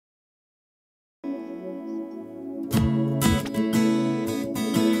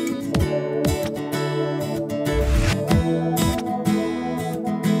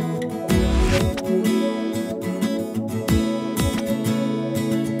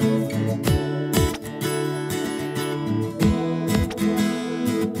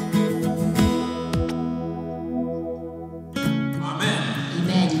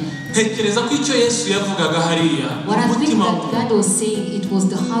tekereza ko icyo Yesu yavugaga hariya what I think that God was saying, it was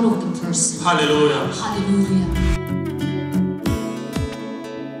the heart of the person. Hallelujah. Hallelujah.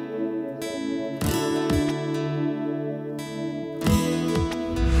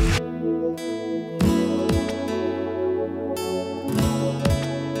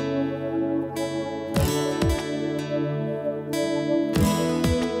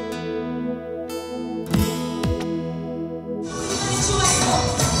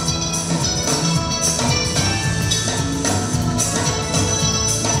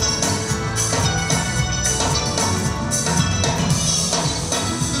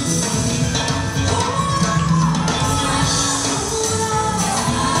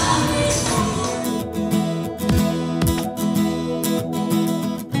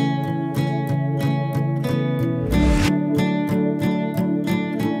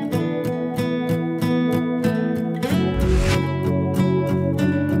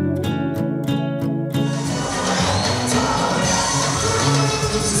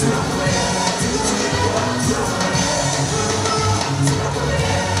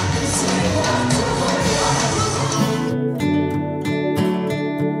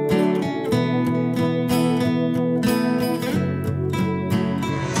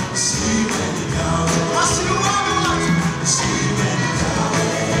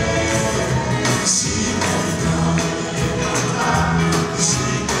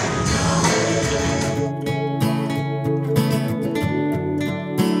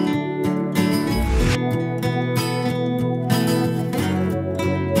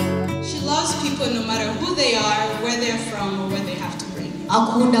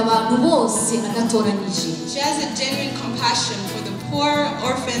 She has a genuine compassion for the poor,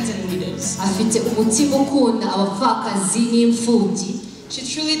 orphans, and widows. She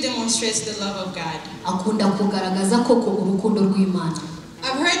truly demonstrates the love of God.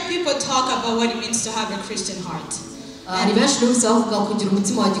 I've heard people talk about what it means to have a Christian heart. And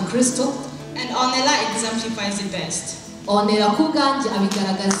Ornella exemplifies it best. Don't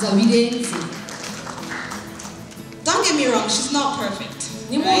get me wrong, she's not perfect.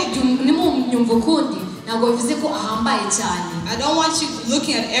 Right? I don't want you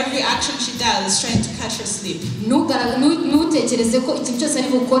looking at every action she does trying to catch her sleep.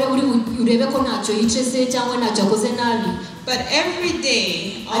 But every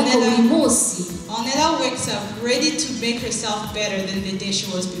day, Ornella wakes up ready to make herself better than the day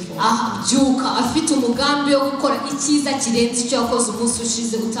she was before.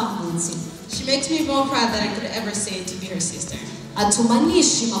 She makes me more proud than I could ever say to be her sister.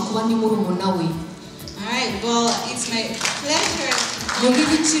 Alright, well, it's my pleasure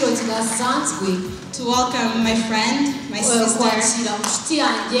to welcome my friend, my sister,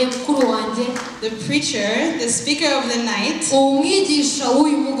 the preacher, the speaker of the night,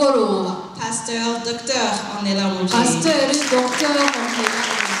 Pastor Dr.OrnellaUmubyeyi.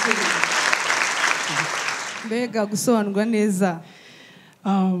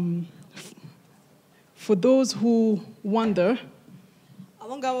 For those who wonder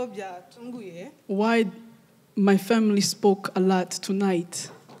why my family spoke a lot tonight,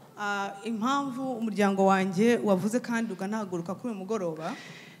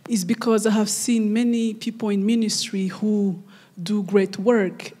 is because I have seen many people in ministry who do great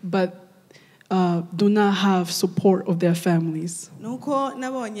work but do not have support of their families.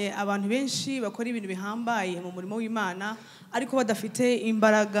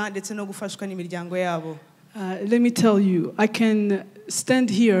 Let me tell you, I can stand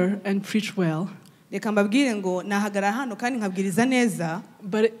here and preach well,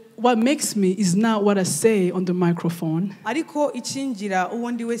 but what makes me is not what I say on the microphone,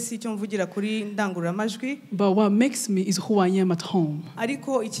 but what makes me is who I am at home,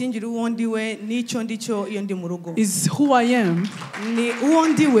 is who I am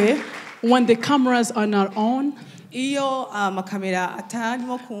when the cameras are not on,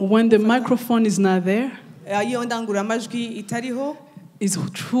 when the microphone is not there, is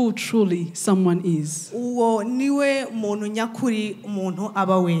who truly someone is.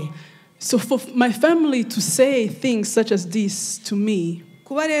 So for my family to say things such as this to me,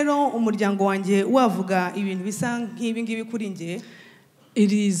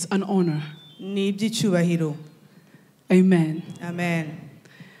 it is an honor. Amen. Amen.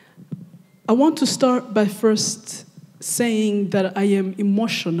 I want to start by first saying that I am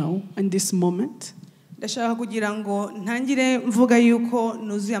emotional in this moment. The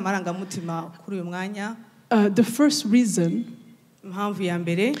first reason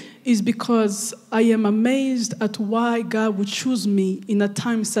is because I am amazed at why God would choose me in a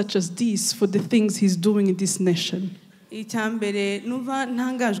time such as this for the things He's doing in this nation. icyambere numva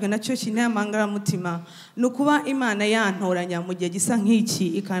ntangajwe nacyo kinamangara mutima nukuba Imana yantoranya mu gihe gisa nk'iki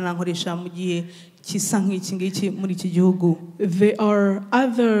ikanankoresha mu gihe kisa nk'iki ngiki muri iki gihugu. There are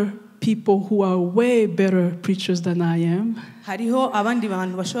other people who are way better preachers than I am. Hariho abandi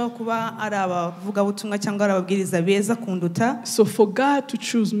bantu bashobora kuba ari abavuga butumwa cyangwa ari ababwiriza beza kunduta. So for God to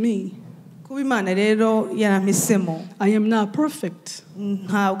choose me, kuba Imana rero yarampisemo. I am not perfect,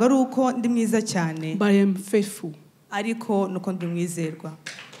 ntabwo ari uko ndi mwiza cyane, but I am faithful. Ariko nuko ndi mwizerwa.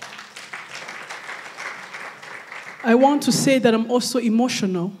 I want to say that I'm also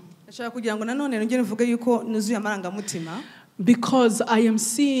emotional. Ndashaka kugira ngo nanone nongere mvuge yuko nuzuye amarangamutima. Because I am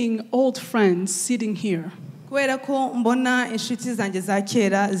seeing old friends sitting here. Kubera ko mbona inshuti zanjye za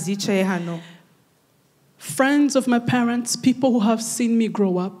kera zicaye hano. Friends of my parents, people who have seen me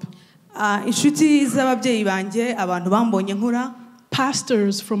grow up. Inshuti z'ababyeyi banjye, abantu bambonye nkura.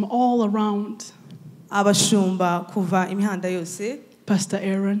 Pastors from all around. Abashumba kuva imihanda yose. Pastor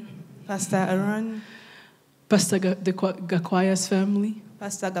Aaron. Pastor Aaron. Pastor Gakwaya's family.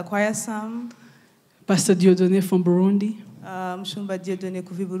 Pastor Gakwaya Sam. Pastor Dieudonné from Burundi. Mshumba Dieudonné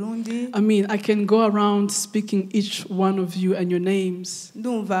kuva Burundi. I mean, I can go around speaking each one of you and your names.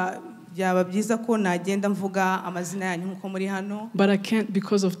 Ndumva byaba byiza ko nagenda mvuga amazina yanyu nkuko muri hano. But I can't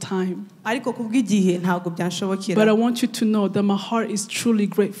because of time. Ariko kubw'igihe ntago byanshobokera. But I want you to know that my heart is truly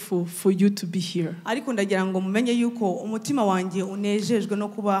grateful for you to be here. Ariko ndagira ngo mumenye yuko umutima wanjye unejejwe no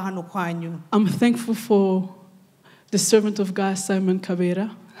kuba hano kwanyu. I'm thankful for the servant of God, Simon Kabera.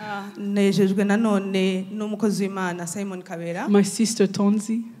 Nejejwe nanone n'umukozi w'Imana Simon Kabera. My sister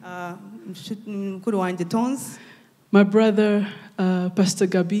Tonzi. Mukuru wanjye Tonzi. My brother Pastor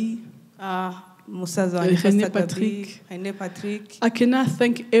Gabi. Musaza wanjye Pastor Gabi. René Patrick. I cannot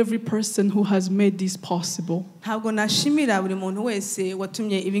thank every person who has made this possible. Ntabwo nashimira buri muntu wese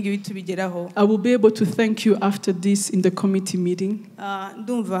watumye ibingibi tubigeraho. I will be able to thank you after this in the committee meeting.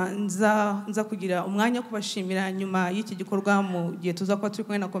 Ndumva nza kugira umwanya kubashimira nyuma y'iki gikorwa mu gihe tuza kuba turi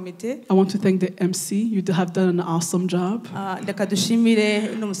kumwe na komite. I want to thank the MC. You have done an awesome job. Ndeka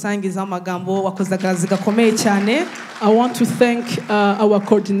dushimire n'umusangiza w'amagambo wakoze akazi gakomeye cyane. I want to thank our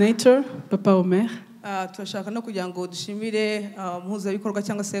coordinator, Papa Omer. Turashaka no kugira ngo dushimire umuhuzabikorwa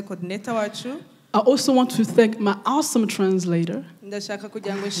cyangwa se coordinator wacu. I also want to thank my awesome translator. Ndashaka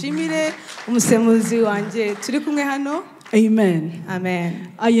kugira ngo nshimire umusemuzi wanjye turi kumwe hano. Amen. Amen.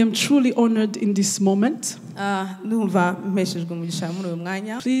 I am truly honored in this moment. Ndumva mpeshejwe umugisha muri uyu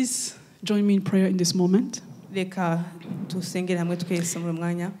mwanya. Please join me in prayer in this moment. Reka dusengere hamwe twese muri uyu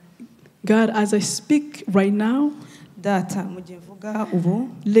mwanya. God, as I speak right now, Data mu gihe mvuga ubu,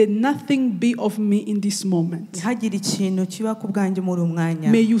 let nothing be of me in this moment. ntihagire ikintu kiba ku bwanjye muri uyu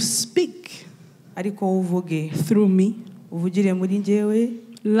mwanya. May you speak ariko uvuge through me, uvugire muri njyewe,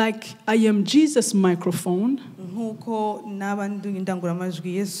 like I am Jesus' microphone. nkuko naba ndi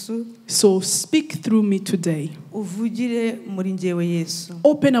indangururamajwi Yesu. So speak through me today. Uvugire muri njyewe Yesu.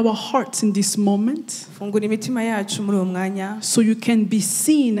 Open our hearts in this moment, fungura imitima yacu muri uyu mwanya, so you can be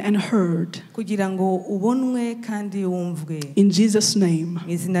seen and heard. kugira ngo ubonwe kandi wumvwe. In Jesus' name. Mu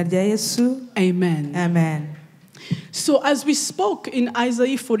izina rya Yesu. Amen. Amen. So as we spoke in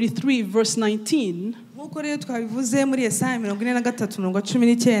Isaiah 43 verse 19, nkuko rero twabivuze muri Yesaya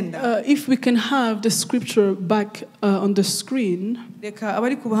 43:19, if we can have the scripture back on the screen, reka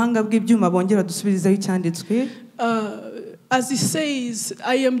abari ku buhanga bw'ibyuma bongera dusubirizaho icyanditswe. as it says,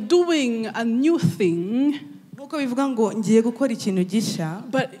 I am doing a new thing. nkuko bivuga ngo ngiye gukora ikintu gishya.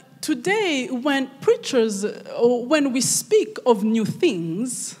 But today, when preachers, or when we speak of new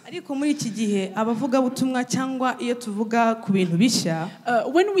things, ariko muri iki gihe abavuga butumwa cyangwa iyo tuvuga ku bintu bishya,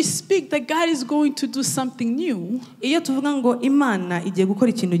 when we speak that God is going to do something new, iyo tuvuga ngo Imana igiye gukora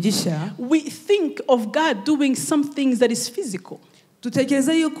ikintu gishya, we think of God doing some things that is physical.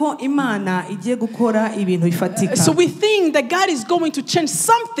 dutekereza yuko Imana igiye gukora ibintu bifatika. So we think that God is going to change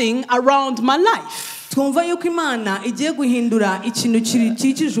something around my life. twumva yuko Imana igiye guhindura ikintu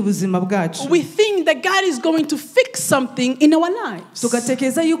kirikije ubuzima bwacu. We think that God is going to fix something in our lives.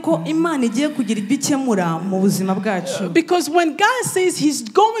 tugatekereza yuko Imana igiye kugira ibikemura mu buzima bwacu. Because when God says he's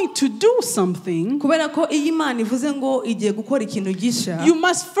going to do something, kubera ko iyo Imana ivuze ngo igiye gukora ikintu gishya, you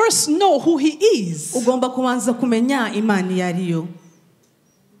must first know who he is. ugomba kubanza kumenya Imana iyo ariyo.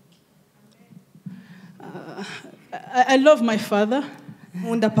 I love my father.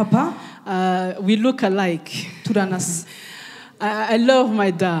 nkunda papa. We look alike. turanasa. I love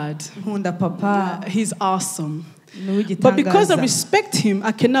my dad. nkunda papa. He's awesome. Ni uw'igitangaza. But because I respect him,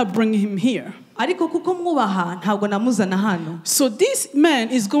 I cannot bring him here. ariko kuko mwubaha ntabwo namuzana hano. So this man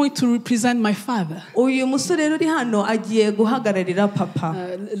is going to represent my father. Uyu musore rero uri hano agiye guhagararira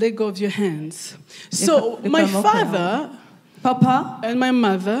papa. Let go of your hands. So my father, papa and my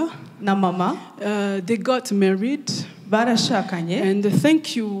mother, na mama, they got married. Barashakanye. And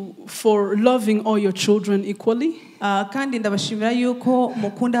thank you for loving all your children equally. Kandi ndabashimira yuko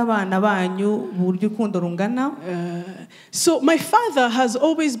mukunda abana banyu buryo urukundo rungana. So my father has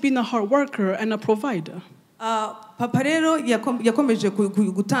always been a hard worker and a provider. Papa rero yakomeje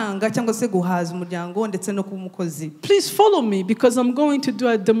gutanga cyangwa se guhaza umuryango ndetse no kumukozi. Please follow me because I'm going to do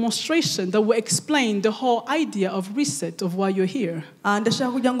a demonstration that will explain the whole idea of reset of why you're here.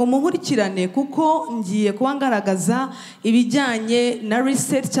 Ndashaka kugira ngo muhurikirane kuko ngiye kubangaragaza ibijyanye na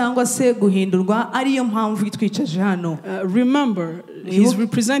reset cyangwa se guhindurwa ariyo mpamvu yitwicaje hano. Remember, he's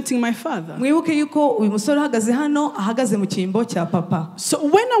representing my father. Mwibuke yuko uyu musore uhagaze hano ahagaze mu cyimbo cya papa. So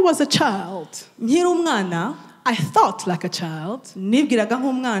when I was a child, nkiri umwana, I thought like a child, nibwiraga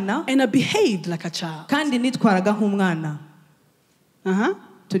nk'umwana, and I behaved like a child. kandi nitwaraga nk'umwana.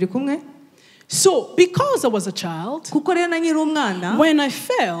 Turi kumwe? So because I was a child, kuko rero nkiri umwana, when I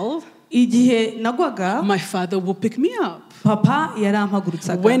fell, igihe nagwaga, my father would pick me up. Papa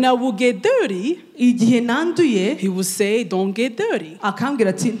yarampagurutsaga. When I would get dirty, igihe nanduye, he would say, don't get dirty. Akambwira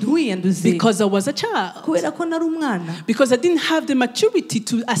ati ntuyiyanduze. Because I was a child. Kubera ko nari umwana. Because I didn't have the maturity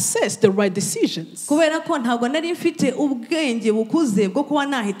to assess the right decisions. Kubera ko ntabwo nari mfite ubwenge bukuze bwo kuba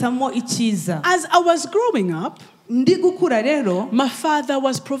nahitamo icyiza. As I was growing up, ndi gukura rero, my father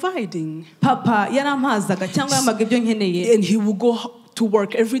was providing. Papa yarampazaga cyangwa yamaga ibyo nkeneye. And he would go to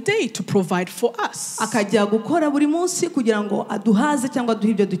work every day to provide for us. Akajya gukora buri munsi kugira ngo aduhaze cyangwa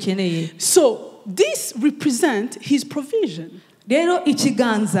aduhe ibyo dukeneye. So this represents his provision. Rero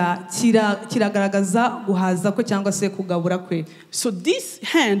ikiganza kiragaragaza guhaza ko cyangwa se kugabura kwe. So this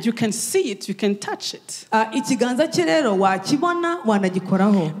hand, you can see it, you can touch it. Ikiganza cye rero wakibona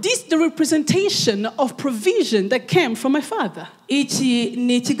wanagikoraho. This is the representation of provision that came from my father. Iki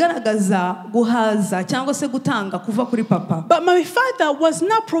ni ikigaragaza guhaza cyangwa se gutanga kuva kuri papa. But my father was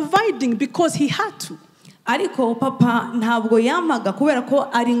not providing because he had to. Ariko papa ntabwo yamaga kubera ko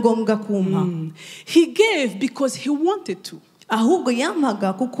ari ngombwa kumpa. He gave because he wanted to. Ahubwo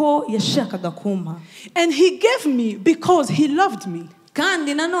yamaga kuko yashakaga kumpa. And he gave me because he loved me.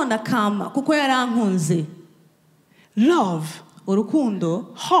 Kandi nanone akama kuko yarankunze. Love,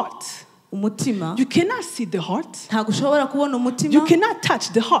 urukundo, heart. Umutima. You cannot see the heart. Ntabwo ushobora kubona umutima. You cannot touch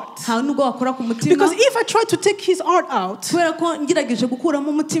the heart. Nta nubwo wakora ku mutima. Because if I try to take his heart out, kubera ko ngirageje gukuramo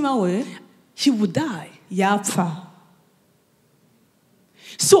umutima we, he would die. Yapfa.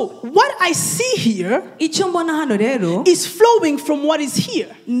 So what I see here icyo mbona hano rero is flowing from what is here.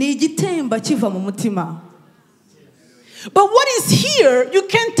 Ni igitemba kiva mu mutima. But what is here, you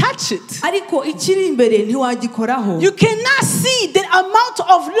can't touch it. Ariko ikiri imbere ntiwagikoraho. You cannot see the amount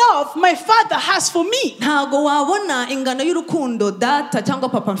of love my father has for me. Ntago wabona ingano y'urukundo data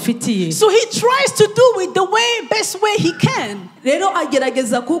cyangwa papa mfitiye. So he tries to do it the best way he can. Rero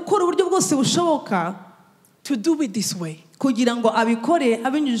agerageza gukora uburyo bwose bushoboka to do it this way. Kugira ngo abikore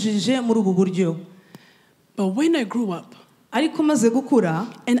abinyujije muri ubu buryo. But when I grew up, ariko maze gukura,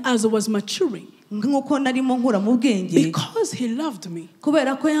 and as I was maturing, nkuko narimo nkura mu bwenge, because he loved me,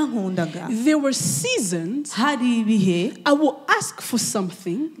 kubera ko yankundaga, there were seasons hari ibihe I would ask for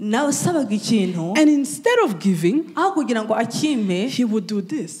something, nasabaga ikintu, and instead of giving, aho kugira ngo akimpe, he would do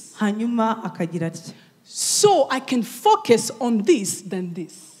this. Hanyuma akagira ati, so I can focus on this than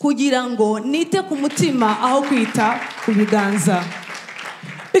this. Kugira ngo nite ku mutima aho kwita ku biganza.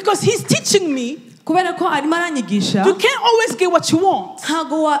 Because he's teaching me, kubera ko arimo aranyigisha, you can't always get what you want.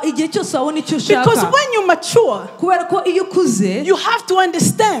 Ntago igihe cyose wabona icyo ushaka. Because when you mature, kubera ko iyo ukuze, you have to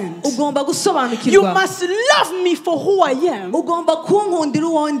understand. Ugomba gusobanukirwa. You must love me for who I am. Ugomba kunkundira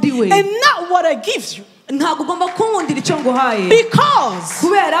uwo ndiwe. And not what I give you. Ntago ugomba kunkundira icyo nguhaye. Because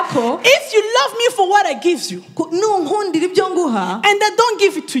kubera ko if you love me for what I give you, nunkundira ibyo nguha, and I don't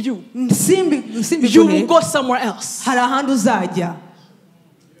give it to you, you will go somewhere else. Hari ahandi uzajya.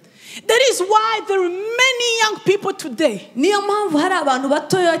 That is why there are many young people today. Niyo mpamvu hari abantu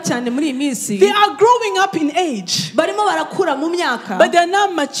batoya cyane muri iyi minsi. They are growing up in age. Barimo barakura mu myaka. But they are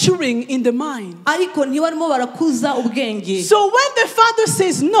not maturing in the mind. Ariko ntibarimo barakuza ubwenge. So when the father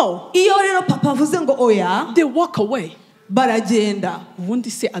says no, iyo rero papa avuze ngo oya, they walk away. Baragenda. Won't they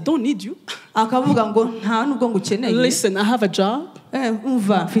say, I don't need you? Akavuga ngo nta nubwo ngukeneye. Listen, I have a job.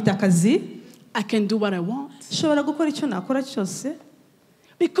 Umva mfite akazi. I can do what I want. Shobora gukora icyo nakora cyose.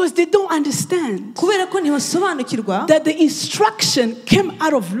 Because they don't understand that the instruction came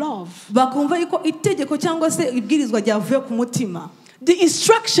out of love. The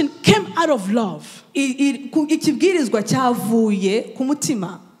instruction came out of love. Ikibwirizwa cyavuye ku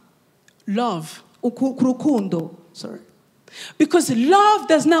mutima. Love. Ku rukundo. Sorry. Because love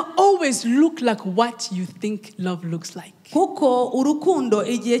does not always look like what you think love looks like. Kuko urukundo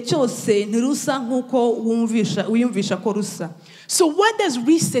igihe cyose ntirusa nkuko wiyumvisha ko rusa. So what does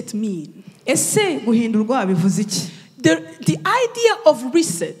reset mean? Ese guhindurwa bivuze iki? The idea of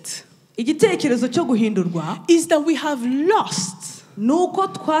reset igitekerezo cyo guhindurwa is that we have lost nuko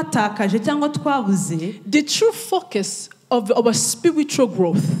twatakaje cyangwa twabuze the true focus of our spiritual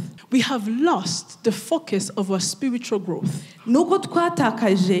growth. We have lost the focus of our spiritual growth. Nuko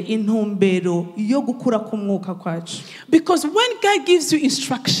twatakaje intumbero yo gukura kumwuka kwacu. Because when God gives you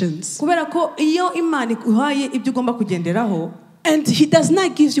instructions, kubera ko iyo Imana iguhaye ibyo ugomba kugenderaho, and He does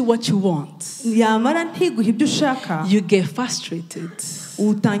not give you what you want, yamara ntiguha ibyo ushaka, you get frustrated.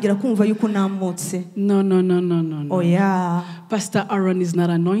 Utangira kumva yuko namutse. No. Oh yeah. Pastor Aaron is not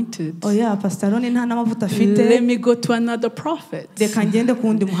anointed. Oh yeah, Pastor Aaron nta namavuta afite. Let me go to another prophet. Reka ngende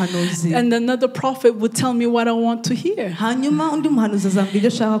kundi muhanuzi. And another prophet will tell me what I want to hear. Hanyuma undi muhanuzi azambwira ibyo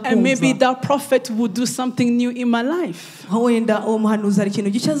ashaka kumva. And maybe that prophet will do something new in my life. Wenda uwo muhanuzi ari ikintu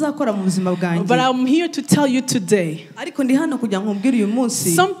gishya azakora mu buzima bwanjye. But I'm here to tell you today. Ariko ndi hano kugira ngo mbwire uyu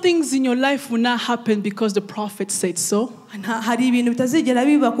munsi. Some things in your life will not happen because the prophet said so. Hari ibintu bitazigera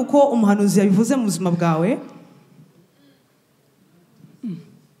biba kuko umuhanuzi yabivuze mu buzima bwawe.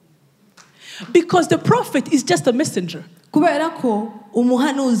 Because the prophet is just a messenger. Kubera ko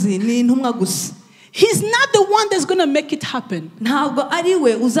umuhanuzi ni intumwa gusa. He's not the one that's going to make it happen. Ntabwo ari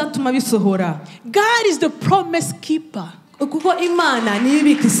we uzatuma bisohora. God is the promise keeper. Kuko Imana niyo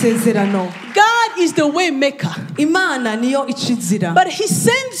ibika isezerano. God is the way maker. Imana niyo icizira. But He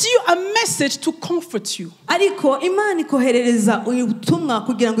sends you a message to comfort you. Ariko Imana ikoherereza ubutumwa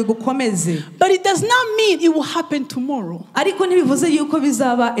kugira ngo igukomeze. But it does not mean it will happen tomorrow. Ariko ntibivuze yuko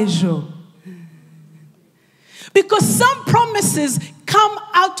bizaba ejo. Because some promises come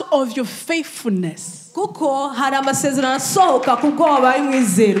out of your faithfulness. Kuko hari amasezerano asohoka kuko wabaye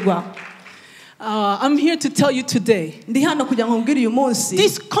mwizerwa. I'm here to tell you today. Ndi hano kugira ngo mbwire uyu munsi.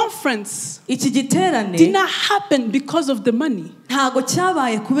 This conference iki giterane did not happen because of the money. Ntago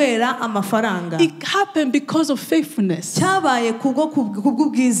cyabaye kubera amafaranga. It happened because of faithfulness. Cyabaye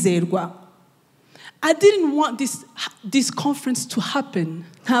kubw'ubwizerwa. I didn't want this conference to happen.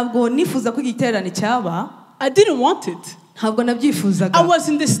 Ntabwo nifuza ko igiterane cyaba. I didn't want it. Ntabwo nabyifuzaga. I was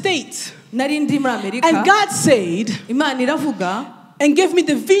in the States. Nari ndi muri Amerika. And God said, Imana iravuga, and gave me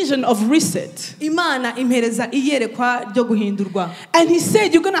the vision of reset. Imana impereza iyerekwa ryo guhindurwa. And He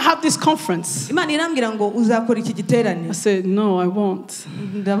said, you're going to have this conference. Imana irambwira ngo uzakora iki giterane. I said, no, I won't.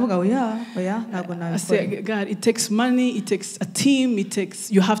 Ndavuga oya ntabwo nabikora. I said, God, it takes money, it takes a team,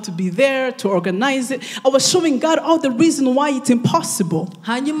 you have to be there to organize it. I was showing God all the reason why it's impossible.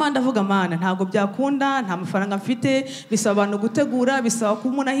 Hanyuma ndavuga Mana ntabwo byakunda, nta mafaranga mfite, bisaba abantu gutegura, bisaba ko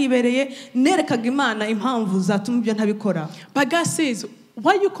umuntu ahibereye, nerekaga Imana impamvu zatuma ibyo ntabikora. But God says,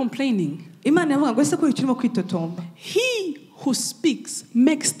 why are you complaining? Imana yavuga ngo ese ko urimo kwitotomba. He who speaks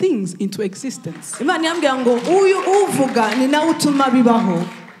makes things into existence. Imana yambwira ngo uyu uvuga ni nawe utuma bibaho.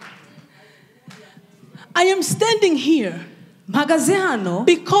 I am standing here mpagaze hano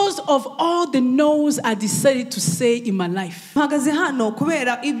because of all the no's I decided to say in my life. Mpagaze hano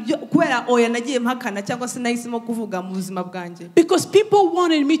kubera oya nagiye mpakana cyangwa se nahisemo kuvuga mu buzima bwanjye. Because people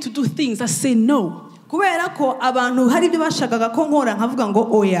wanted me to do things, I say no. Kubera ko abantu hari ibyo bashakaga ko nkora nkavuga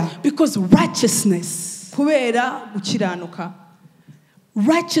ngo oya. Because righteousness. Kubera gukiranuka.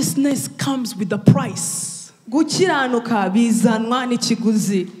 Righteousness comes with a price. Gukiranuka bizanwa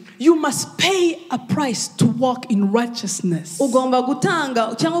n'ikiguzi. You must pay a price to walk in righteousness. Ugomba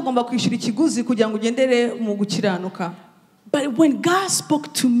gutanga cyangwa ugomba kwishyura ikiguzi kugira ngo ugendere mu gukiranuka. But when God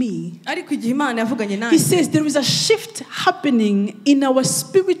spoke to me, ariko igihe Imana yavuganye nanjye, He says there is a shift happening in our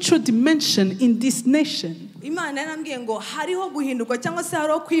spiritual dimension in this nation. Imana yarambwiye ngo hariho guhinduka cyangwa se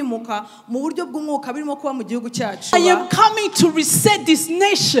hariho kwimuka mu buryo bw'umwuka birimo kuba mu gihugu cyacu. I am coming to reset this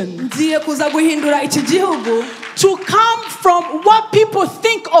nation. Ngiye kuza guhindura iki gihugu. To come from what people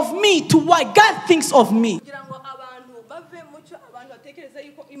think of me to what God thinks of me. Kugira ngo abantu bave mu cyo abantu batekereza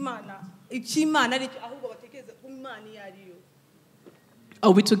yuko Imana iki Imana ari ahubwo batekereza ko Imana yariyo.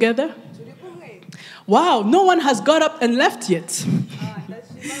 Are we together? Wow, no one has got up and left yet.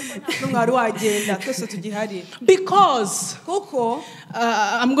 Because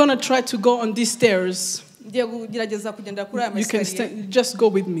I'm going to try to go on these stairs. You can just go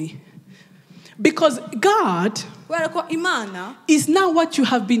with me. Because God is not what you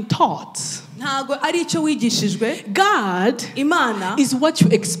have been taught. ntago ari icyo wigishijwe. God Imana is what you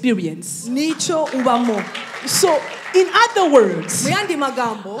experience. nicyo ubamo. So, in other words, Mu yandi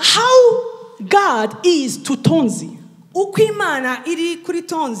magambo, how God is to Tonzi uko Imana iri kuri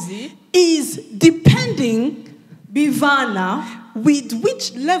Tonzi is depending bivana with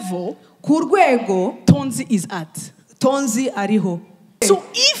which level ku rwego Tonzi is at. Tonzi ariho. So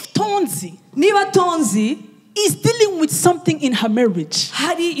if Tonzi Niba Tonzi is dealing with something in her marriage,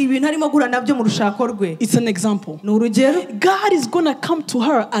 hari ibintu arimo guhura nabyo mu rushako rwe, it's an example. ni urugero, God is going to come to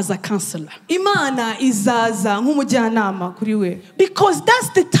her as a counselor. Imana izaza nk'umujyanama kuri we. Because that's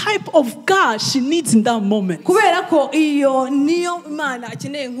the type of God she needs in that moment. Kubera ko iyo niyo Imana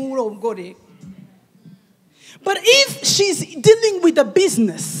akeneye nk'urongore. But if she's dealing with a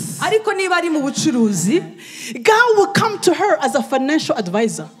business, Ariko niba ari mu bucuruzi, God will come to her as a financial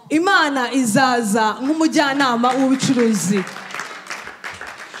advisor. Imana izaza nk'umujyanama w'ubucuruzi.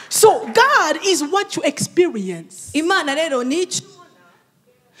 So God is what you experience. Imana rero nicyo.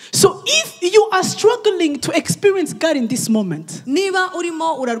 So if you are struggling to experience God in this moment, Niba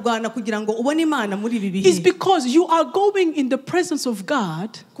urimo urarwana kugira ngo ubone Imana muri ibi it's bihe, because you are going in the presence of God,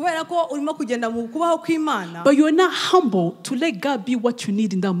 kubera ko urimo kugenda mu kubaho kw'Imana, but you are not humble to let God be what you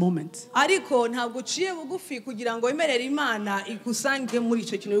need in that moment. ariko ntabwo uciye bugufi kugira ngo wemerere Imana igusange muri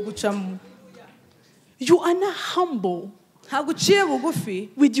icyo kintu uri gucamo. You are not humble Ntabwo uciye bugufi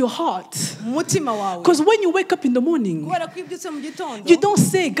with your heart. mu mutima wawe. Because when you wake up in the morning, Kubera ko ibyutse mu gitondo, you don't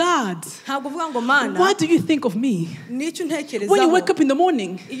say, God, ntabwo uvuga ngo Mana, what do you think of me? nicyo ntekerezaho. When you wake up in the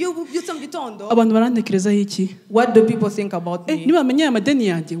morning, Iyo ubyutse mu gitondo, abantu barantekerezaho iki? what do people think about me? Nibamenya aya madeni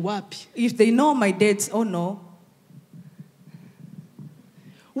yanjye wapi? If they know my debts or no.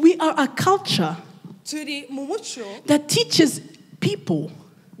 We are a culture Turi mu muco that teaches people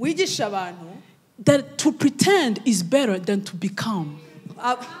wigisha abantu that to pretend is better than to become.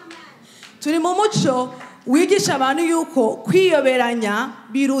 Turi mu muco wigisha abantu yuko kwiyoberanya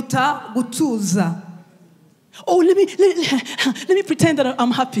biruta gutuza. Oh, let me pretend that I'm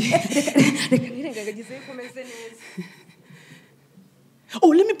happy. Oh,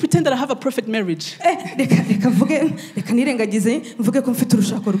 let me pretend that I have a perfect marriage. Reka nirengagize mvuge ko mfite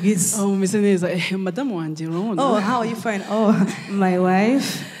urushako rwiza. Oh, meze neza. Madamu wanjye urabona. Oh, how are you fine? Oh, my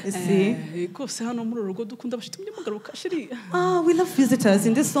wife. You see? Kose hano muri urugo dukunda abashitsi mugaruka shiri. Oh, we love visitors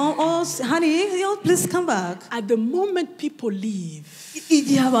in this home. Oh, honey, please come back. At the moment people leave,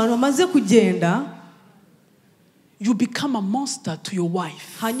 Igihe abantu bamaze kugenda, you become a monster to your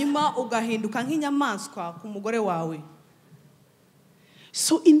wife. hanyuma ugahinduka nk'inyamaswa ku mugore wawe.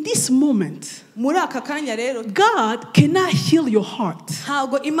 So in this moment, Muri aka kanya rero, God cannot heal your heart.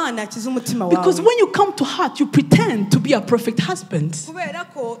 ntabwo Imana yakiza umutima wawe. Because when you come to heart, you pretend to be a perfect husband. Kubera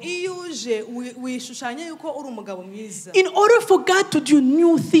ko iyo uje wishushanya yuko uri umugabo mwiza. In order for God to do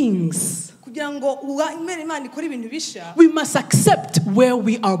new things, Kugira ngo Imana ikore ibintu bisha, we must accept where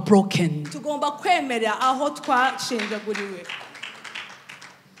we are broken. tugomba kwemera aho twashenjaguriwe.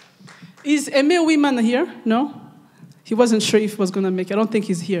 Is Emil Wimana here? No? He wasn't sure if he was going to make it. I don't think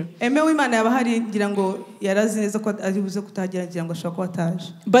he's here. Imana yaba hari ngira ngo yarazi neza ko ari buze kutagira ngira ngo ashaka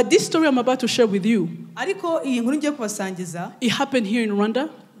ataje. But this story I'm about to share with you, Ariko iyi nkuru ngiye kubasangiza it happened here in Rwanda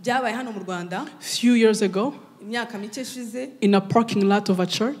byabaye hano mu Rwanda a few years ago imyaka mike ishize, in a parking lot of a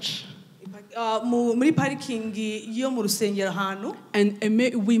church. muri parking yo mu rusengero ahantu. And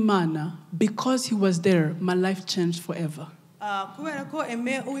Emil Wimana, because he was there, my life changed forever. Kubera ko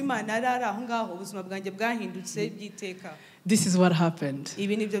Uwimana yari ari aho ngaho ubuzima bwanjye bwahindutse byiteka. This is what happened.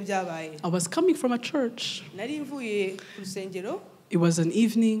 Ibi nibyo byabaye. I was coming from a church. Nari mvuye ku rusengero, It was an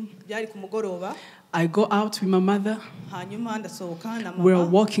evening. byari ku mugoroba, I go out with my mother. hanyuma ndasohoka na We're mama.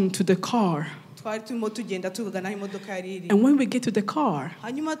 walking to the car. Twari turimo tugenda tugana aho imodoka yari iri. And when we get to the car,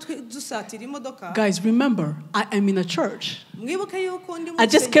 Hanyuma dusatira imodoka. guys, remember, I am in a church. Mwibuke yuko ndi mu I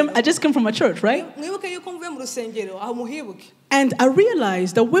just came from a church, right? Mwibuke yuko mvuye mu rusengero aho muhibuke. And I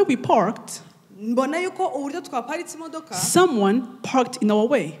realized that where we parked, Mbona yuko uburyo twaparitse imodoka, someone parked in our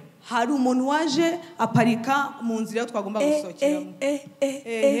way. hari umuntu waje aparika mu nzira twagomba gusohokeramo.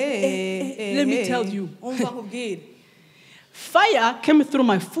 Let me tell you. Umva nkubwire. Fire came through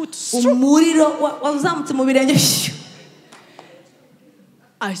my foot. Umuriro wazamutse mu birenge.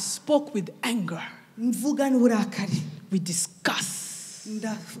 I spoke with anger, Mvuga n'uburakari. with disgust.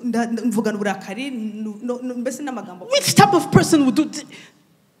 Mvuga n'uburakari mbese n'amagambo. Which type of person would do this?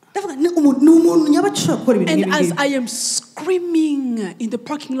 And as I am screaming in the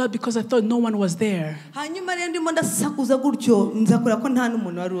parking lot because I thought no one was there. Hanyuma rero ndimo ndasakuza gutyo nzakora ko nta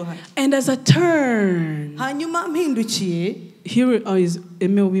n'umuntu wari uhari. And as I turn, Hanyuma mpindukiye, here is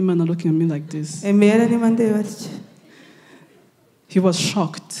Emil Wimana looking at me like this. Emera arimo andeba atya. He was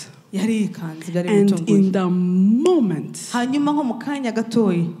shocked. And in the moment,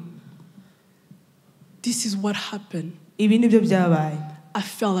 this is what happened. I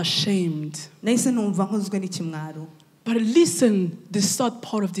felt ashamed. But listen, the sad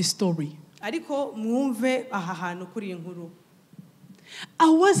part of this story. I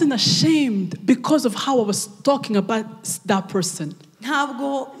wasn't ashamed because of how I was talking about that person. I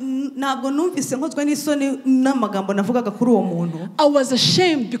was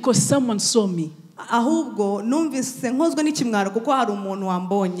ashamed because someone saw me. I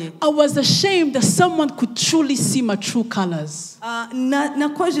was ashamed that someone could truly see my true colors. There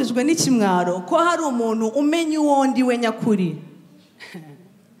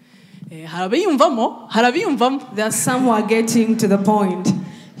are some who are getting to the point.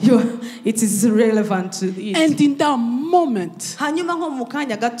 It is relevant to it. And in that moment,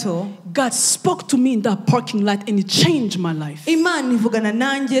 God spoke to me in that parking lot and it changed my life. He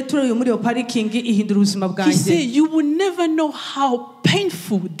said, you will never know how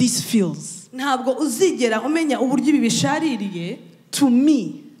painful this feels. To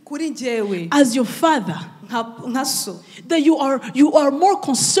me, as your father, that you are more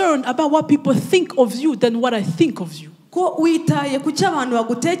concerned about what people think of you than what I think of you. You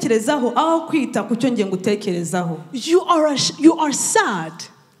are sad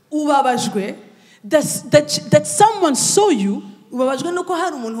that someone saw you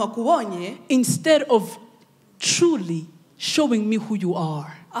instead of truly showing me who you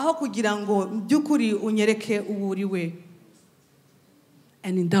are.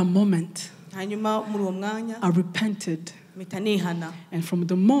 And in that moment, I repented. And from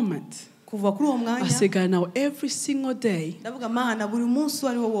the moment, I said, God, now every single day, I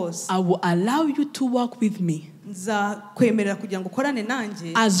will allow you to walk with me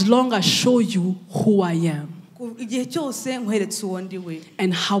as long as I show you who I am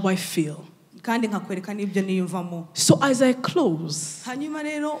and how I feel. So as I close,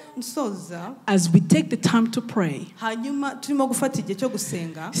 as we take the time to pray,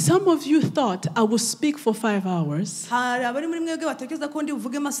 some of you thought I would speak for 5 hours. But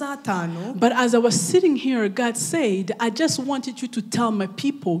as I was sitting here, God said, I just wanted you to tell my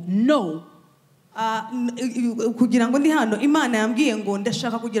people, no. My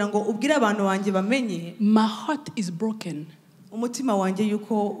heart is broken.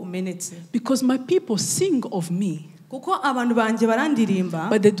 Because my people sing of me,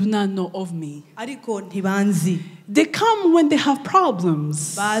 but they do not know of me. They come when they have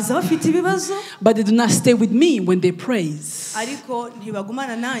problems, but they do not stay with me when they praise.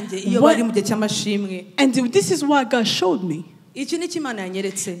 And this is what God showed me,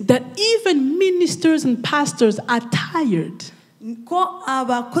 that even ministers and pastors are tired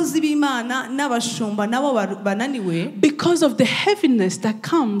because of the heaviness that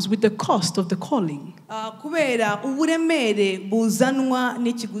comes with the cost of the calling.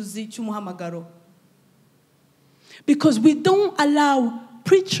 Because we don't allow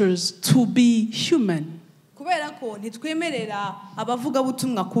preachers to be human.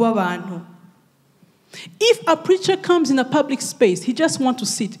 If a preacher comes in a public space, he just wants to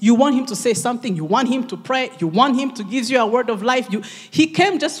sit. You want him to say something. You want him to pray. You want him to give you a word of life. He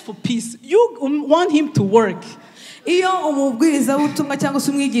came just for peace. You want him to work. Iyo umubwiriza ubutumwa cyangwa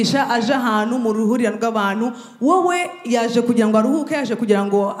se umwigisha aje ahantu mu ruhurirano rw'abantu, wowe yaje kugira ngo aruhuke, yaje kugira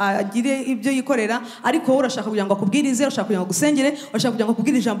ngo agire ibyo yikorera, ariko wowe urashaka kugira ngo akubwirize, urashaka kugira ngo gusengere, urashaka kugira ngo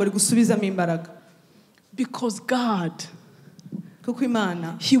akubwire ijambo rigusubizamo imbaraga. Because God,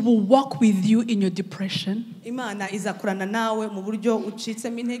 He will walk with you in your depression.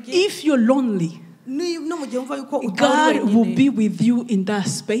 If you're lonely, God will be with you in that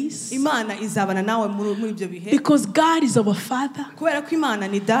space. Because God is our Father.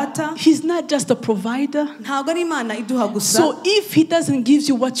 He's not just a provider. So if He doesn't give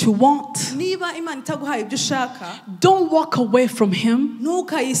you what you want, don't walk away from Him.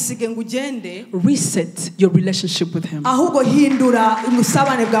 Reset your relationship with Him.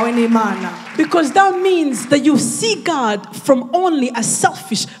 Because that means that you see God from only a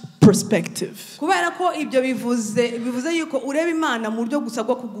selfish perspective.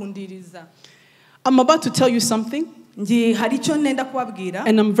 I'm about to tell you something,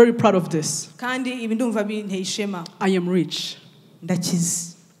 and I'm very proud of this. I am rich.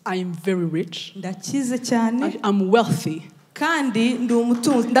 I am very rich. I'm wealthy. And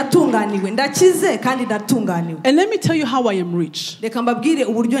let me tell you how I am rich.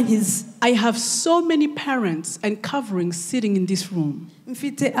 I have so many parents and coverings sitting in this room. I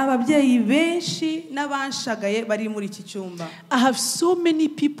have so many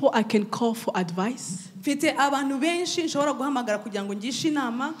people I can call for advice. mfite abantu benshi nshobora guhamagara kugira ngo ngishe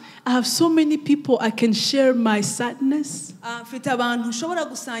inama. I have so many people I can share my sadness. Mfite abantu nshobora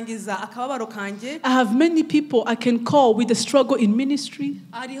gusangiza akababaro kanjye. I have many people I can call with the struggle in ministry.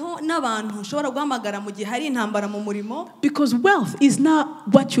 Ariho n'abantu nshobora guhamagara mu gihe hari intambara mu murimo. Because wealth is not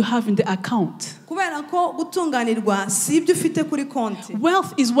what you have in the account. Kubera ko gutunganirwa si ibyo ufite kuri konti.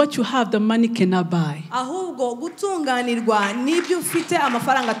 Wealth is what you have the money cannot buy. Ahubwo gutunganirwa ni ibyo ufite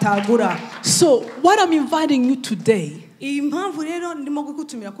amafaranga atagura. So what I'm inviting you today impamvu rero ndimo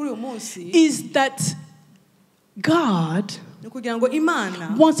gukutumira kuri uyu munsi is that God kugira ngo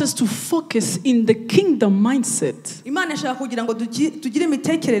Imana wants us to focus in the kingdom mindset. Imana ishaka kugira ngo tugire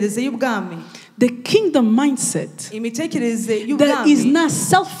imitekerereze y'ubwami. The kingdom mindset imitekerereze y'ubwami that is not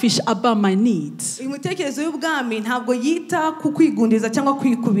selfish about my needs. Imitekerereze y'ubwami ntabwo yita ku kwigundiza cyangwa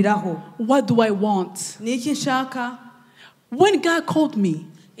kwikubiraho. What do I want? Ni iki nshaka? When God called me,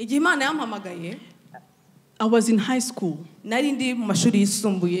 igihe Imana yampamagaye, I was in high school. Nari ndi mu mashuri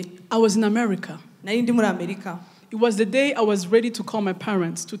yisumbuye. I was in America. Nari ndi muri Amerika. It was the day I was ready to call my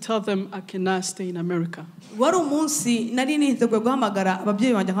parents to tell them I cannot stay in America. Wari umunsi nari niteguye guhamagara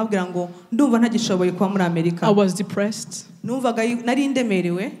ababyeyi banjye nkabwira ngo ndumva ntagishoboye kuba muri Amerika. I was depressed. Numvaga nari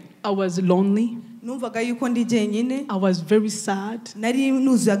ndemerewe. I was lonely. Numvaga yuko ndi jyenyine. I was very sad. Nari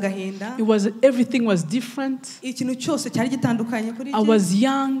nuzuye agahinda. Everything was different. Ikintu cyose cyari gitandukanye kuri I was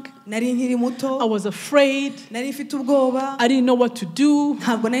young. Nari nkiri muto. I was afraid. Nari mfite ubwoba. I didn't know what to do.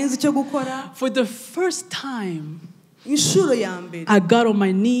 Ntabwo nari nzi icyo gukora. For the first time, inshuro ya mbere, I got on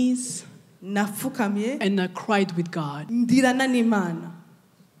my knees napfukamye and I cried with God. Ndirana n'Imana.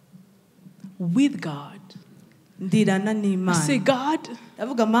 With God. Ndirana n'Imana. I say, God,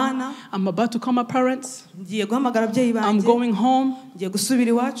 ndavuga Mana, I'm about to call my parents. Ngiye guhamagara ababyeyi banjye. I'm going home. Ngiye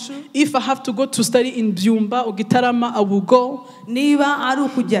gusubira iwacu. If I have to go to study in Byumba or Gitarama, I will go. Niba ari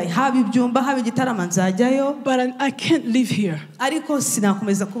ukujya haba ibyumba haba Gitarama nzajyayo. But I can't live here. Ariko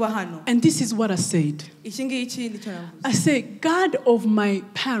sinakomeza kuba hano. And this is what I said. Iki ngiki nicyo navuze. I say, God of my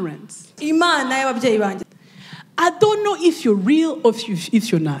parents. Imana y'ababyeyi banjye. I don't know if you're real or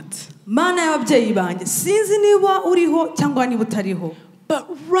if you're not. Mana y'ababyeyi banjye. Sinzi niba uriho cyangwa niba utariho. But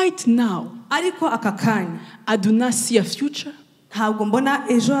right now, ariko aka kanya, I do not see a future. Ntabwo mbona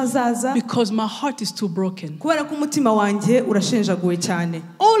ejo hazaza. Because my heart is too broken. Kubera ko umutima wanjye urashenjaguwe cyane.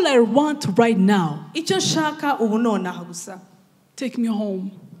 All I want right now, icyo nshaka ubu nonaha gusa, take me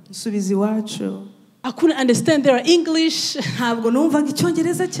home. Nsubiza iwacu. I couldn't understand their English. Ntabwo numvaga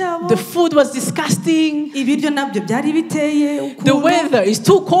icyongereza cyabo. The food was disgusting. Ibiryo nabyo byari biteye. The weather is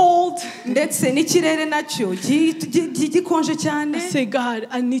too cold. Ndetse n'ikirere nacyo gikonje cyane. I say, God,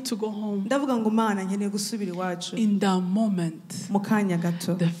 I need to go home. Ndavuga ngo Mana nkeneye gusubira iwacu. In that moment, mu kanya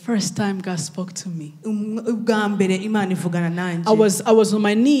gato, the first time God spoke to me, ubwa mbere Imana ivugana nanjye. I was on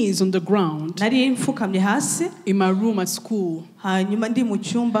my knees on the ground. Nari mfukamye hasi. In my room at school. Hanyuma ndi mu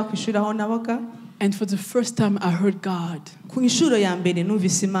cyumba ku ishuri aho nabaga. And for the first time, I heard God. Ku inshuro ya mbere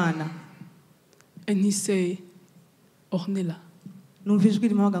numvise Imana. And He say, Ornella. Numva ijwi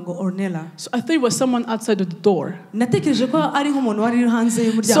rimuvuga ngo Ornella. So I thought it was someone outside of the door. Natekereje ko ari nk'umuntu wari hanze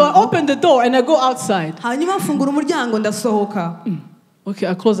y'umuryango. So I opened the door and I go outside. Hanyuma mfungura umuryango ndasohoka. Okay,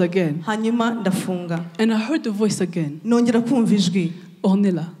 I close again. Hanyuma ndafunga. And I heard the voice again. Nongera kumva ijwi.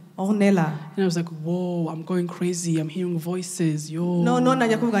 Ornella. Ornella. And I was like, whoa, I'm going crazy. I'm hearing voices. Yo. No,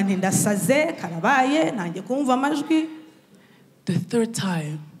 najya kuvuga nti ndasaze karabaye nanjye kumva amajwi. The third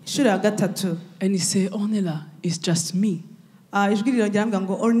time. Inshuro ya gatatu. And He said, Ornella, it's just me. Ijwi rirongera ambwira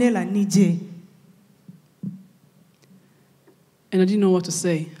ngo Ornella ni jye. And I didn't know what to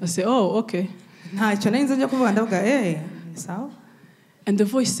say. I said, oh, okay. Ntacyo nari nzi njya kuvuga ndavuga sawa. And the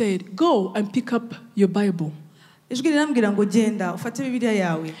voice said, go and pick up your Bible. Ijwi rirambwira ngo genda ufate Bibiliya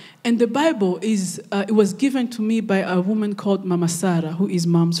yawe. And the Bible it was given to me by a woman called Mama Sarah, who is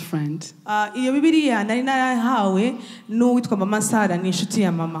Mom's friend. Iyo Bibiliya nari narahawe n'uwitwa Mama Sarah, ni inshuti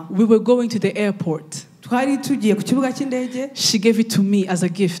ya mama. We were going to the airport. Twari tugiye ku kibuga cy'indege. She gave it to me as a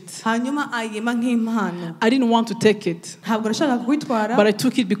gift. Hanyuma ayima nk'impano. I didn't want to take it. Ntabwo nashakaga kuitwara. But I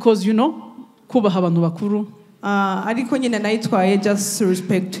took it because, kubaha abantu bakuru. Ariko nyine nayitwaye just to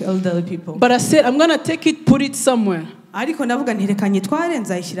respect elderly people. But I said, I'm going to take it, put it somewhere. Ariko ndavuga nti reka nyitware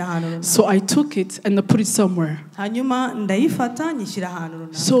nzayishyira ahantu runaka. So I took it and I put it somewhere. Hanyuma ndayifata nyishyira ahantu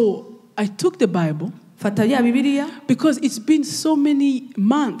runaka. So I took the Bible. Fata ya Bibiliya. Because it's been so many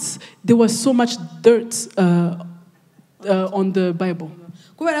months. There was so much dirt on the Bible.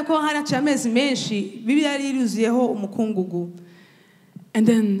 Kubera ko haraciye amezi menshi Bibiliya yari yuzuyeho umukungugu. And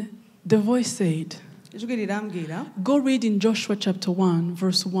then the voice said, ijwi rirambwira, go read in Joshua chapter 1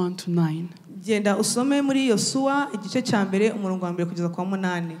 verse 1 to 9. Genda usome muri Yosuwa igice cya mbere umurongo wa mbere kugeza kwa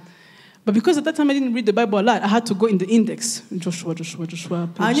 8. But because at that time I didn't read the Bible a lot, I had to go in the index. Joshua.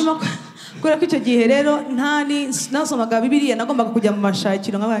 hanyuma kubera ko icyo gihe rero nasomaga Bibiliya nagombaga kujya mu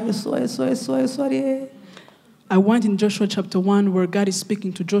mashakiro nk'abantu Yesu. I went in Joshua chapter 1 where God is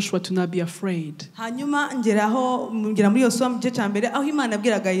speaking to Joshua to not be afraid. hanyuma ngera muri Yosuwa mu gice cya mbere aho Imana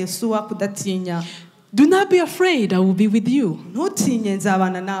abwiraga Yosuwa kudatinya. Do not be afraid, I will be with you. Ntutinye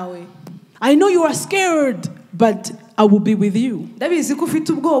nzabana nawe. I know you are scared, but I will be with you. Ndabizi ko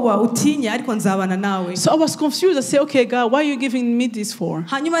ufite ubwoba utinya ariko nzabana nawe. So I was confused. I said, okay, God, why are you giving me this for?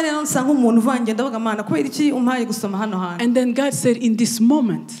 hanyuma rero nsa nk'umuntu uvangiye ndavuga Mana kubera iki umpaye gusoma hano hantu. And then God said, in this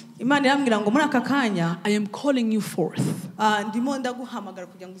moment, Imana irambwira ngo muri aka kanya I am calling you forth. ndimo ndaguhamagara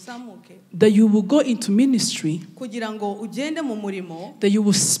kugira ngo uzamuke. That you will go into ministry. Kugira ngo ugende mu murimo. That you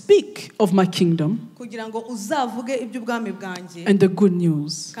will speak of my kingdom. Kugira ngo uzavuge iby'ubwami bwanjye. And the good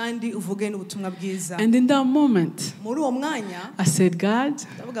news. Kandi uvuge n'ubutumwa bwiza. And in that moment, muri uwo mwanya I said, God,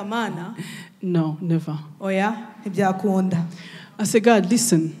 ndavuga Mana, no, never. Oya, ntibyakunda. I said, God,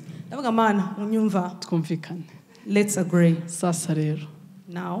 listen. Ndavuga Mana, unyumva. Twumvikane. Let's agree. Sasa rero.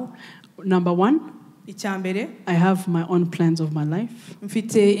 Now, number 1, icyambere, I have my own plans of my life.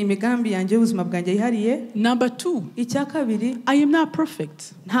 Mfite imigambi yanjye y'ubuzima bwanjye yihariye. Number 2, icyakabiri, I am not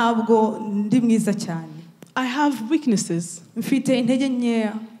perfect. Ntabwo ndi mwiza cyane. I have weaknesses. Mfite intege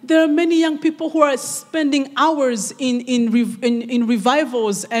nkeya. There are many young people who are spending hours in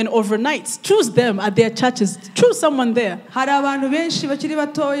revivals and overnights. Choose them at their churches. Choose someone there. Hari abantu benshi bakiri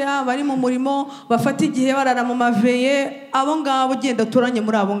batoya bari mu murimo bafata igihe barara mu maveye abo ngabo genda turanye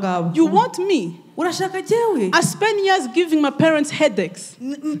muri abo ngabo. You want me? Urashaka jewe? I spent years giving my parents headaches.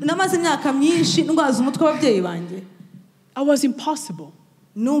 Namaze imyaka myinshi ndwaza umutwe w'ababyeyi banjye. I was impossible.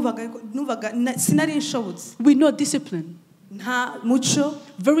 Numvaga sinari nshobotse. With no discipline. Nta muco.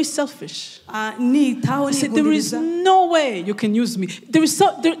 Very selfish. I said, there is no way you can use me. There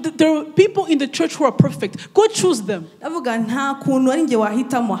are people in the church who are perfect. Go choose them. Ndavuga nta kuntu ari nge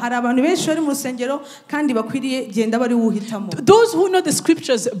wahitamo. Hari abantu benshi bari mu rusengero kandi bakwiriye genda bari wuhitamo. Those who know the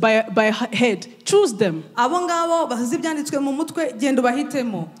scriptures by head, choose them. Abo ngabo bazi ibyanditswe mu mutwe genda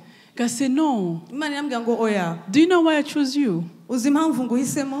ubahitemo. God said, no. Imana irambwira ngo oya. Do you know why I chose you? Uzi impamvu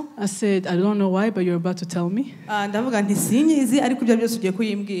nguhisemo? I said, I don't know why, but you're about to tell me. Ndavuga nti sinyizi ariko ibyo byose ugiye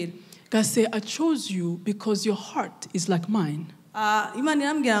kuyimbwira. God said, I chose you because your heart is like mine. Imana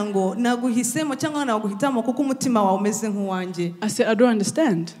irambwira ngo naguhisemo cyangwa naguhitamo kuko umutima wawe umeze nk'uwanjye. I said, I don't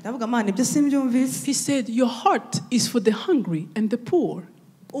understand. Ndavuga Mana ibyo simbyumvise. He said, your heart is for the hungry and the poor.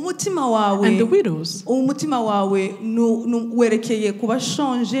 Umutima wawe and the widows. Umutima wawe werekeye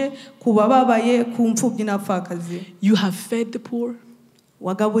kubashonje, kubababaye, ku mfubyi n'abapfakazi. You have fed the poor.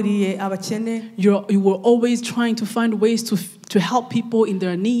 Wagaburiye abakene. You were always trying to find ways to help people in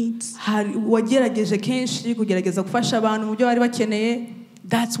their needs. Wagerageje kenshi kugerageza gufasha abantu mu byo bari bakeneye.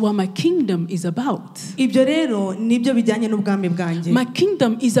 That's what my kingdom is about. Ibyo rero nibyo bijyanye n'ubwami bwanjye. My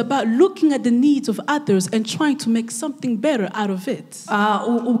kingdom is about looking at the needs of others and trying to make something better out of it.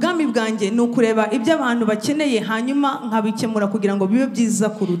 Ubwami bwanjye ni ukureba ibyo abantu bakeneye hanyuma nkabikemura kugira ngo bibe byiza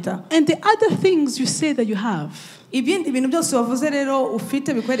kuruta. And the other things you say that you have. Ibindi bintu byose wavuze rero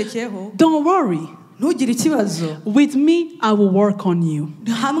ufite bikwerekeyeho. Don't worry. Ntugire ikibazo. With me, I will work on you.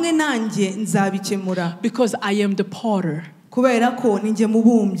 Hamwe nanjye nzabikemura. Because I am the potter. Kubera ko ninjye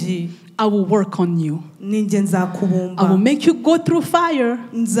mubumbyi. I will work on you. Ninjye nzakubumba. I will make you go through fire.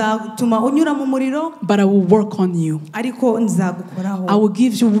 Nzatuma unyura mu muriro. But I will work on you. Ariko nzagukoraho. I will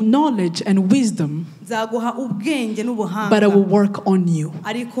give you knowledge and wisdom. Nzaguha ubwenge n'ubuhanga. But I will work on you.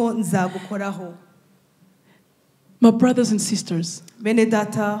 Ariko nzagukoraho. My brothers and sisters, bene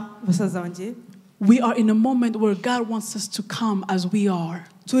data basaza banjye, we are in a moment where God wants us to come as we are.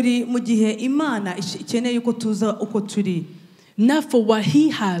 Turi mu gihe Imana ikeneye uko tuza uko turi. Not for what he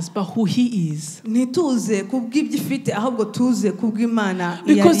has, but who he is. Ntituze kubw'ibyo ifite ahubwo tuze kubw'Imana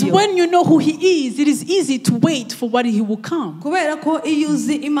iyariyo. Because when you know who he is, it is easy to wait for what he will come. Kubera ko iyo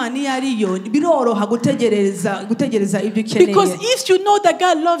uzi Imana iyariyo biroroha gutegereza ibyo ukeneye. Because if you know that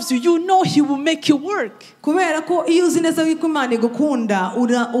God loves you, you know he will make you work. Kubera ko iyo uzi neza ko Imana igukunda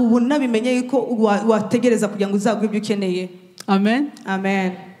ubu nabimenye ko wategereza kugira ngo uzaguhe ibyo ukeneye. Amen.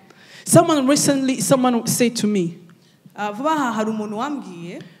 Amen. Someone said to me, vuba aha hari umuntu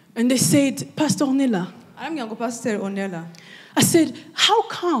wambwiye, and they said, Pastor Ornella. Arambwira ngo Pastor Ornella. I said, how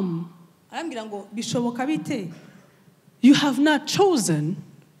come? Arambwira ngo bishoboka bite? You have not chosen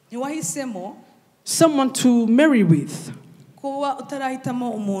ntiwahisemo someone to marry with. Kuba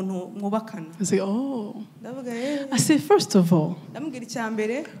utarahitamo umuntu mwubakana. I say, oh. Ndavuga I said, first of all, ndamubwira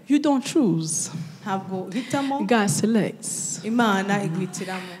icyambere, you don't choose. Ntabwo hitamo. God selects. Imana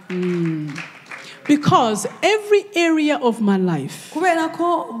iguhitiramo. Because every area of my life, kubera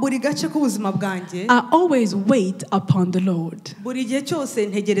ko buri gace k'ubuzima bwanjye I always wait upon the Lord. buri gihe cyose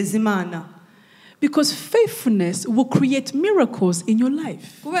ntegereza Imana. Because faithfulness will create miracles in your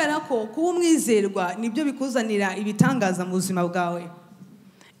life. Kubera ko kuba umwizerwa nibyo bikuzanira ibitangaza mu buzima bwawe.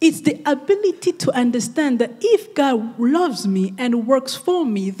 It's the ability to understand that if God loves me and works for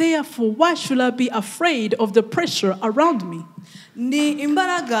me, therefore why should I be afraid of the pressure around me? Ni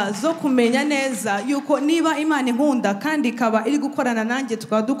imbaraga zo kumenya neza yuko niba Imana inkunda kandi ikaba iri gukorana nanjye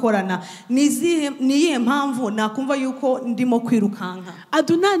tukaba dukorana, niyihe mpamvu nakumva yuko ndimo kwirukanka. I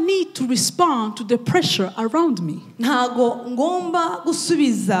do not need to respond to the pressure around me. Ntago ngomba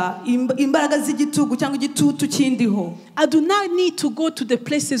gusubiza imbaraga z'igitugu cyangwa igitutu kindiho. I do not need to go to the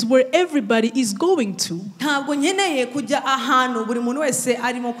places where everybody is going to. Ntabwo nkeneye kujya ahantu buri muntu wese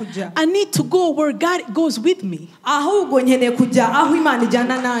arimo kujya. I need to go where God goes with me. Ahubwo nkeneye kujya aho Imana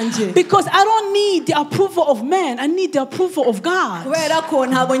ijyana nanjye. Because I don't need the approval of man, I need the approval of God. Kubera ko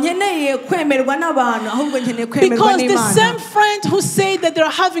ntabwo nkeneye kwemerwa n'abantu, ahubwo nkeneye kwemerwa n'Imana. Because the same friends who say that they're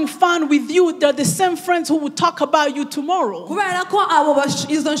having fun with you, they're the same friends who will talk about you tomorrow. Kubera ko abo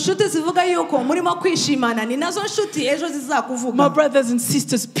izo nshuti zivuga yuko murimo kwishimana ni nazo nshuti ejo zizakuvuga. My brothers and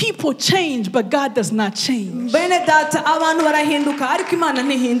sisters, people change, but God does not change. Bene data, abantu barahinduka ariko Imana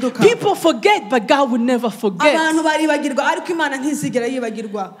ntihinduka. People forget, but God will never forget. Abantu baribagirwa ariko Imana ntizigera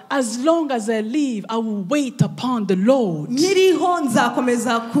yibagirwa. As long as I live, I will wait upon the Lord. Nkiriho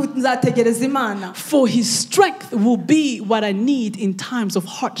nzategereza Imana. For His strength will be what I need in times of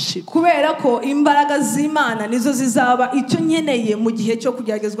hardship. Kubera ko imbaraga z'Imana nizo zizaba icyo nkeneye mu gihe cyo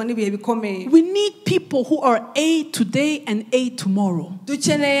kugeragezwa n'ibihe bikomeye. We need people who are A today and A tomorrow.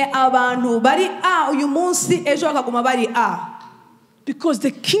 Dukeneye abantu bari A uyu munsi ejo bakaguma bari A. Because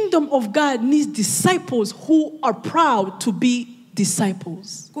the kingdom of God needs disciples who are proud to be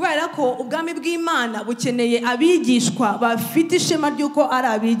disciples. Kubera ko ubwami bw'Imana bukeneye abigishwa bafite ishema ry'uko ari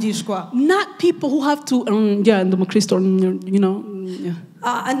abigishwa. Not people who have to you know.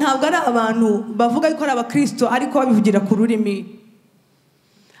 Ntabwo ari abantu bavuga yuko ari abakristo ariko babivugira ku rurimi.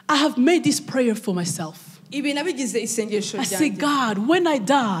 I have made this prayer for myself. Ibi nabigize isengesho I say, ryanjye. God, when I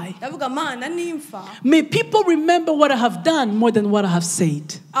die, Ndavuga Mana nimfa, may people remember what I have done more than what I have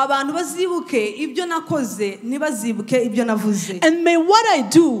said. abantu bazibuke ibyo nakoze ntibazibuke ibyo navuze. And may what I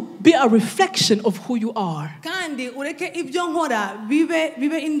do be a reflection of who you are. Kandi ureke ibyo nkora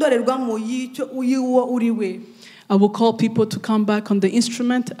bibe indorerwamo y'icyo uwo uriwe. I will call people to come back on the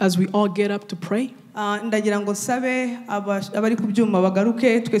instrument as we all get up to pray. Ndagira ngo sabe abari ku byuma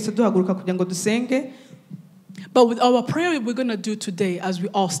bagaruke twese duhaguruka kugira ngo dusenge. But with our prayer we're going to do today as we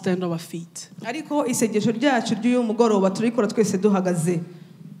all stand on our feet, ariko isengesho ryacu ry'uyu mugoroba turikora twese duhagaze,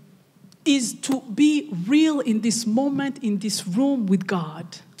 is to be real in this moment, in this room with God.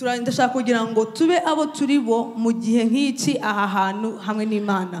 Ndashaka kugira ngo tube abo turi bo mu gihe nk'iki aha hantu hamwe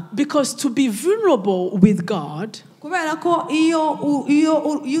n'Imana. Because to be vulnerable with God, kubera ko iyo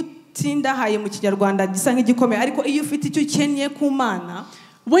utindahaye mu Kinyarwanda gisa nk'igikomeye, ariko iyo ufite icyo ukenye ku Mana,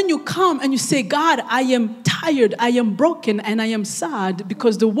 when you come and you say, God, I am tired, I am broken, and I am sad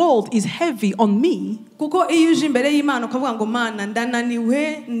because the world is heavy on me. Kuko iyo uje imbere y'Imana ukavuga ngo Mana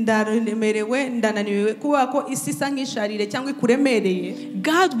ndananiwe, ndaremerewe, ndananiwe kuba ko isi isa nk'isharire cyangwa ikuremereye,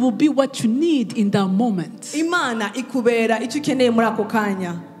 God will be what you need in that moment. Imana ikubera icyo ukeneye muri ako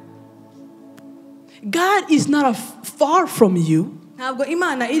kanya. God is not far from you. Ntabwo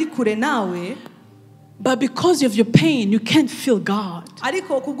Imana iri kure nawe. But because of your pain, you can't feel God.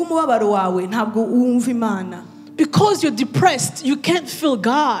 Ariko kubw'umubabaro wawe ntabwo wumva Imana. Because you're depressed, you can't feel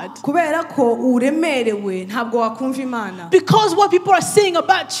God. Kubera ko uremerewe ntabwo wakumva Imana. Because what people are saying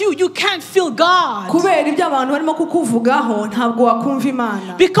about you, you can't feel God. Kubera ibyo abantu barimo kukuvugaho ntabwo wakumva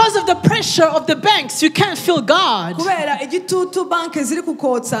Imana. Because of the pressure of the banks, you can't feel God. Kubera igitutu banke ziri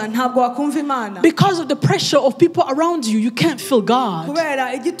kukotsa ntabwo wakumva Imana. Because of the pressure of people around you, you can't feel God.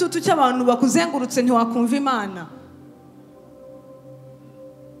 Kubera igitutu cy'abantu bakuzengurutse ntiwakumva Imana.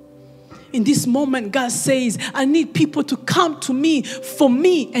 In this moment, God says, I need people to come to me for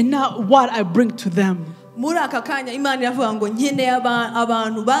me and not what I bring to them. Muri aka kanya Imana iravuga ngo nkeneye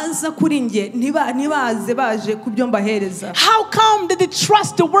abantu baza kuri nge ntibaze baje kubyo mbahereza. How come that they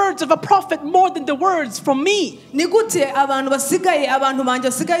trust the words of a prophet more than the words from me? Ni gute abantu banjye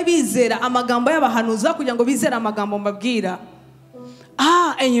basigaye bizera amagambo y'abahanuzi kugira ngo bizere amagambo mbabwira?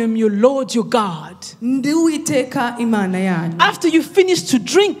 I am your Lord, your God. ndi Uwiteka Imana yanyu. After you finish to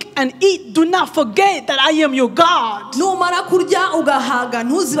drink and eat, do not forget that I am your God. Numara kurya ugahaga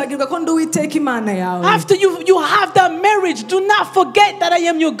ntuzibagirwe ko ndi Uwiteka Imana yawe. After you have that marriage, do not forget that I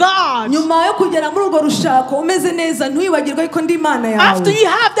am your God. Nyuma yo kugera muri urwo rushako umeze neza ntwibagirwe ko ndi Imana yawe. After you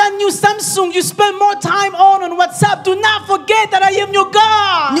have that new Samsung you spend more time on WhatsApp, do not forget that I am your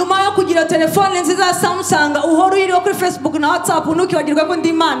God. Nyuma yo kugira telefone nziza Samsung uhora uyiriho kuri Facebook na WhatsApp ntukibagirwe ko ndi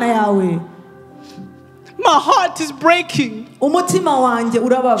Imana yawe. My heart is breaking. Umutima wanjye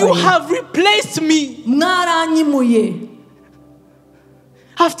urababaye. You have replaced me. Mwaranyimuye.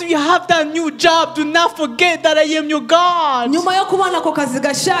 After you have that new job, do not forget that I am your God. Nyuma yo kubona ako kazi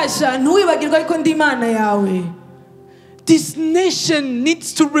gashasha ntuwibagirwe ko ndi Imana yawe. This nation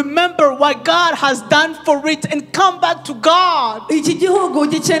needs to remember what God has done for it and come back to God. Iki gihugu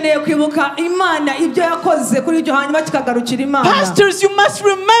gikeneye kwibuka Imana ibyo yakoze kuri ibyo hanyuma kikagarukira Imana. Pastors, you must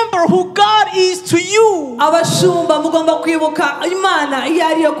remember who God is to you. Abashumba mugomba kwibuka Imana iyo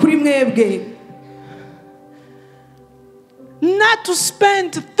ari yo kuri mwebwe. Not to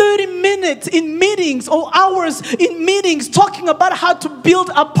spend 30 minutes in meetings or hours in meetings talking about how to build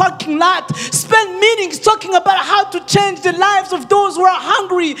a parking lot. Spend meetings talking about how to change the lives of those who are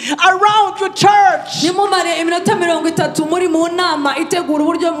hungry around your church. Nimumare iminota 30 muri mu nama itegura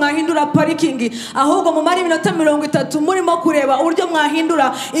uburyo mwahindura parking, ahubwo mumare iminota 30 murimo kureba uburyo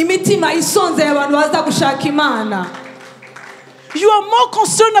mwahindura imitima isonze y'abantu baza gushaka Imana. You are more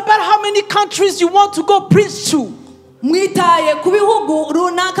concerned about how many countries you want to go preach to. Mwitaye ku bihugu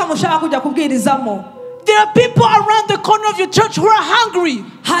runaka mushaka kujya kubwirizamo. There are people around the corner of your church who are hungry.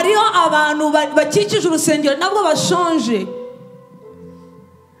 Hariho abantu bakikije urusengero nabwo bashonje.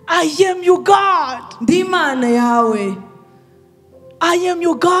 I am your God. Ndi Imana yawe. I am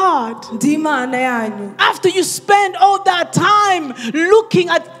your God. Ndi Imana yanyu. After you spend all that time looking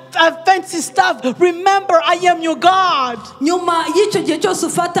at fancy stuff, remember I am your God. Nyuma y'icyo gihe cyose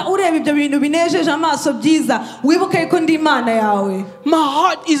ufata ureba ibyo bintu binejeje amaso byiza wibuke ko ndi Imana yawe. My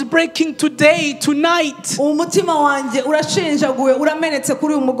heart is breaking today, tonight. Umutima wanjye urashenjaguwe uramenetse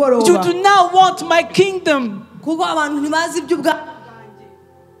kuri uyu mugoroba. You do not want my kingdom. Kuko abantu ntibazi iby'ubwami.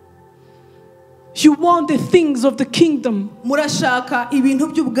 You want the things of the kingdom, Murashaka ibintu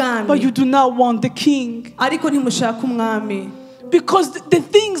by'ubwami. but you do not want the king. Ariko ntimushaka umwami. Because the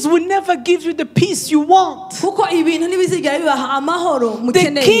things will never give you the peace you want. Kuko ibintu ntibizigera bibaha amahoro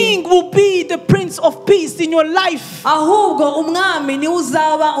mukeneye. The king will be the prince of peace in your life. Ahubwo umwami ni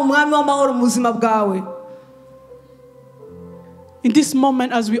uzaba umwami w'amahoro mu buzima bwawe. In this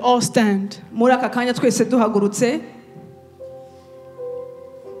moment, as we all stand, Muri aka kanya twese duhagurutse,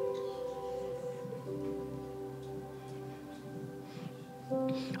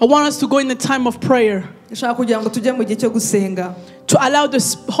 I want us to go in a time of prayer, dushaka kugira ngo tujye mu gihe cyo gusenga. to allow the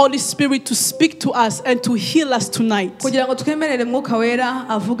Holy Spirit to speak to us and to heal us tonight. Kugira ngo twemerere Mwuka Wera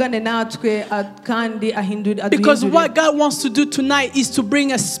avugane natwe kandi ahindure. Because what God wants to do tonight is to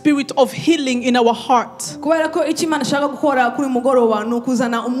bring a spirit of healing in our heart. Kubera ko icyo Imana ashaka gukora kuri mugoroba ni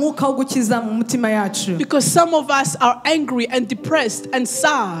ukuzana umwuka wo gukiza mu mutima yacu. Because some of us are angry and depressed and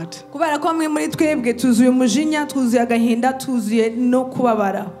sad. Kubera ko bamwe muri twebwe tuzuye umujinya, tuzuye agahinda, tuzuye no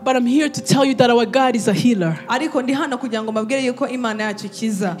kubabara. But I'm here to tell you that our God is a healer. Ariko ndi hano kugira ngo mbabwire yuko Imana yacu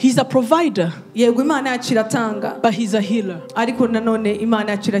ikiza. He's a provider, Yego Imana yacu iratanga, but He's a healer. ariko nanone Imana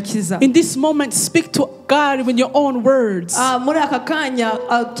yacu irakiza. In this moment, speak to God with your own words. Muri aka kanya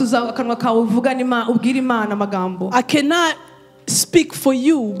tuza akanwa kawe uvugane ubwire Imana amagambo. I cannot speak for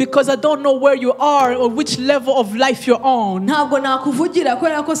you because I don't know where you are or which level of life you're on. Ntabwo nakuvugira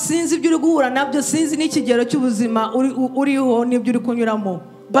kubera ko sinzi ibyo uri guhura nabyo, sinzi n'ikigero cy'ubuzima uriho n'ibyo uri kunyuramo.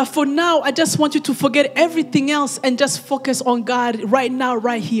 But for now, I just want you to forget everything else and just focus on God right now,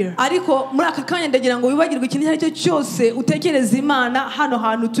 right here. Ariko muri aka kanya ndagira ngo wibagirwe ikintu icyo ari cyo cyose utekereze Imana hano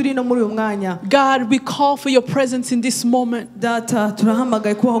hantu turi no muri uyu mwanya. God, we call for your presence in this moment. Data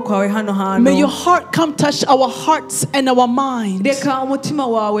turahamagaye kubaho kwawe hano hantu. May your heart come touch our hearts and our minds. Reka umutima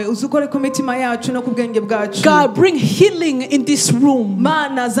wawe uzukore ku mitima yacu no ku bwenge bwacu. God, bring healing in this room.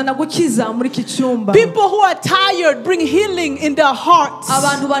 Mana zana gukiza muri iki cyumba. People who are tired, bring healing in their hearts.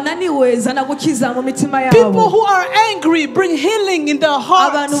 Abantu bananiwe zana gukiza mu mitima yabo. People who are angry, bring healing in their Abantu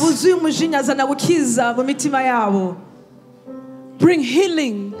hearts. buzuye umujinya zana gukiza mu mitima yabo. Bring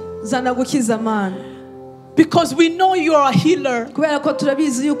healing. Zana gukiza Mana. Because we know you are a healer. Kubera ko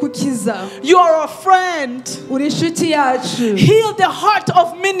turabizi yuko ukiza. You are a friend. Uri inshuti yacu. Heal the heart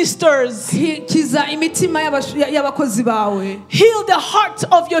of ministers. Kiza imitima y'abakozi bawe. Heal the heart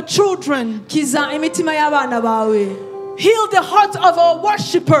of your children. Kiza imitima y'abana bawe. Heal the heart of our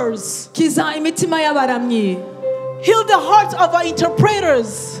worshippers. Kiza imitima y'abaramyi. Heal the hearts of our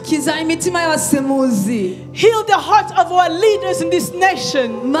interpreters. kiza imitima y'abasemuzi. Heal the hearts of our leaders in this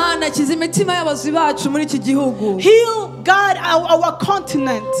nation. Mana kiza imitima y'abayobozi bacu muri iki gihugu. Heal, God, our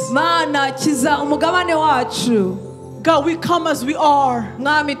continent. Mana kiza umugabane wacu. God, we come as we are.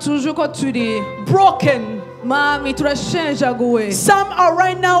 Mwami tuje uko turi. Broken. Mami turashenjaguwe. Some are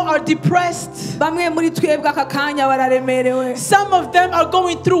right now are depressed. Bamwe muri twebwe aka kanya bararemerewe. Some of them are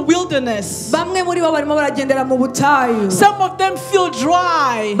going through wilderness. Bamwe muri bo barimo baragendera mu butayu. Some of them feel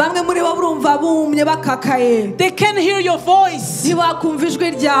dry. Bamwe muri bo urumva bumye bakakaye. They can't hear your voice. Ntibakumva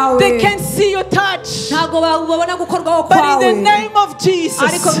ijwi ryawe. They can't see your touch. Ntago babona gukorwaho But kwawe. in the name of Jesus,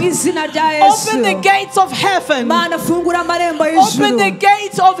 Ariko mu izina rya Yesu. open the gates of heaven. Mana fungura amarembo y'ijuru. Open the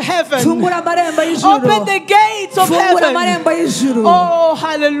gates of heaven. Fungura amarembo y'ijuru. Open the gates of Fungura heaven. amarembo y'ijuru. Oh,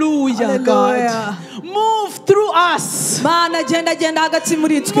 hallelujah, Hallelujah. God. Move through us. Mana genda hagati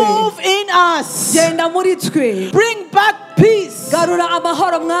muri twe. Move in us. Genda muri twe. Bring back peace. Garura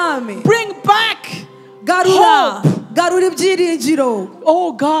amahoro mwami. Bring back Garura. hope. Garura ibyiringiro.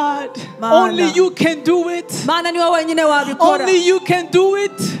 Oh God, Mana. only you can do it. Mana niwe wenyine wabikora. Only you can do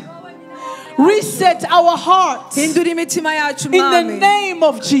it. Reset our hearts in Hindura imitima yacu the mwami. name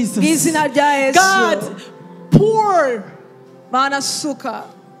of Jesus. Mu izina rya Yesu. God, pour Mana suka.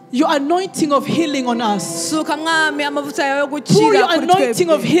 your anointing of healing on us. Suka mwami amavuta yawe yo Pour gukira your kuri anointing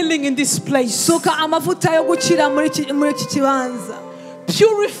of twebwe. healing in this place. Suka amavuta yo gukira muri iki kibanza.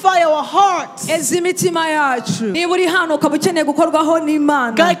 Purify our hearts. Eza imitima yacu. Niba uri hano ukaba ukeneye gukorwaho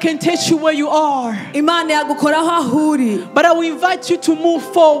n'Imana. God can take you where you are. Imana yagukoraho aho uri. But I will invite you to move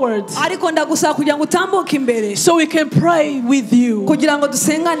forward Ariko ndagusaba kugira ngo utambuke imbere. so we can pray with you. Kugira ngo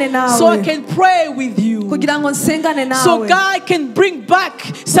dusengane nawe. So I can pray with you. Kugira ngo nsengane nawe. So God can bring back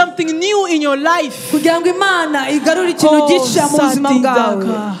something new in your life. Kugira ngo Imana igarure ikintu gishya mu buzima bwawe.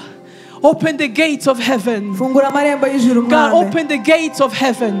 Sadidaka. Open the gates of heaven. Fungura amarembo y'ijuru God, mwami. open the gates of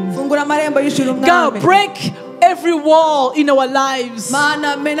heaven. Fungura amarembo y'ijuru God, mwami. break every wall in our lives.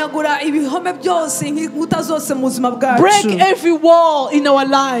 Mana menagura ibihome byose inkuta zose mu buzima Break bwacu. every wall in our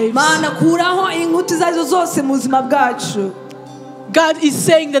lives. Mana kuraho inkuta izo zose mu buzima bwacu. God is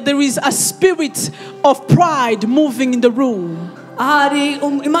saying that there is a spirit of pride moving in the room. Hari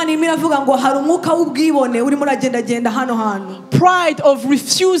Imana irimo iravuga ngo hari umwuka w'ubwibone urimo uragendagenda hano hantu. Pride of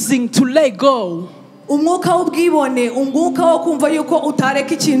refusing to let go. Umwuka w'ubwibone, umwuka wo kumva yuko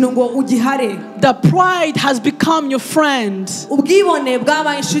utareka ikintu ngo ugihare. The pride has become your friend. Ubwibone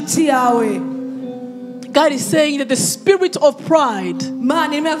bwabaye inshuti yawe. God is saying that the spirit of pride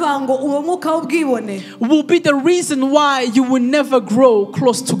Imana irimo iravuga ngo uwo mwuka w'ubwibone will be the reason why you will never grow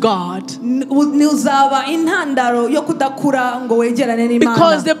close to God. uzaba intandaro yo kudakura ngo wegerane n'Imana.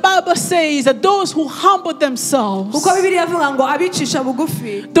 Because the Bible says that those who humble themselves, Kuko Bibiliya ivuga ngo abicisha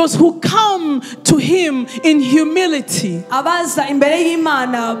bugufi, those who come to Him in humility, abaza imbere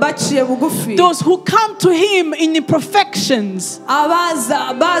y'Imana baciye bugufi, those who come to Him in imperfections,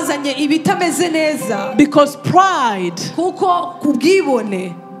 abaza bazanye ibitameze neza. because pride Kuko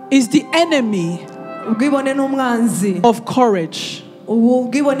kubwibone, is the enemy ubwibone n'umwanzi. of courage.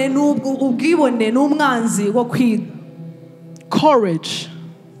 Ubwibone n'umwanzi wo kwiga. Courage.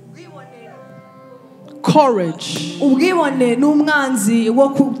 Courage. Ubwibone n'umwanzi wo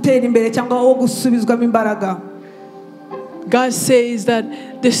gutera imbere cyangwa wo gusubizwamo imbaraga. God says that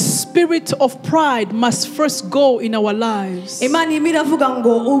the spirit of pride must first go in our lives. Imana irimo iravuga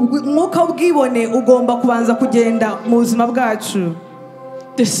ngo umwuka w'ubwibone ugomba kubanza kugenda mu buzima bwacu.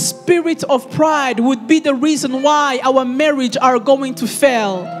 The spirit of pride would be the reason why our marriage are going to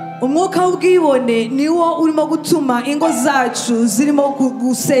fail. Umwuka w'ubwibone niwo urimo gutuma ingo zacu zirimo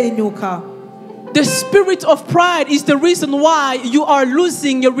gusenyuka. The spirit of pride is the reason why you are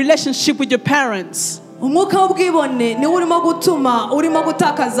losing your relationship with your parents. Umwuka w'ubwibone niwo urimo gutuma urimo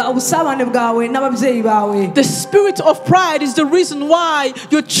gutakaza ubusabane bwawe n'ababyeyi bawe. The spirit of pride is the reason why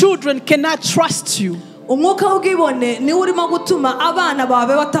your children cannot trust you. Umwuka w'ubwibone niwo urimo gutuma abana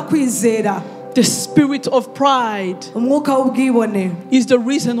bawe batakwizera. The spirit of pride Umwuka w'ubwibone is the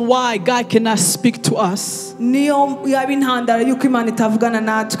reason why God cannot speak to us. niyo yaba intandaro y'uko Imana itavugana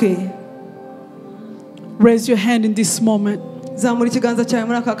natwe. Raise your hand in this moment. Zamura ikiganza cyawe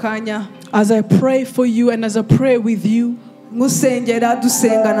muri aka kanya. As I pray for you and as I pray with you, Ngusengera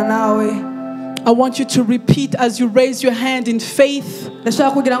dusengana nawe. I want you to repeat as you raise your hand in faith.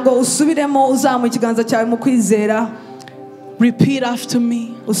 Ndashaka kugira ngo usubiremo uzamuye ikiganza cyawe mu kwizera. Repeat after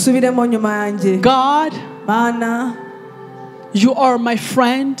me. Usubiremo nyuma yanjye. God, Mana, you are my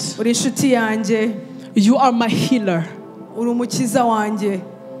friend. uri inshuti yanjye. You are my healer. Uri umukiza wanjye.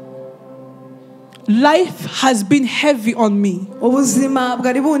 Life has been heavy on me. Ubuzima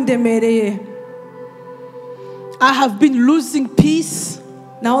bwari bundemereye. I have been losing peace.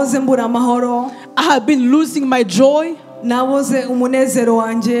 nahoze mbura amahoro, I have been losing my joy. nahoze umunezero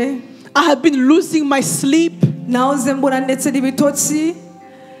wanje, I have been losing my sleep. nahoze mbura ndetse n'ibitotsi,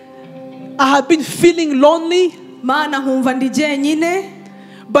 I have been feeling lonely. Mana nkumva ndi jyenyine.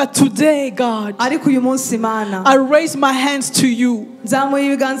 But today, God, Ariko uyu munsi Mana, I raise my hands to you nzamuye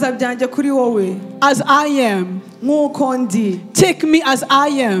ibiganza byanjye kuri wowe as I am. nk'uko ndi. Take me as I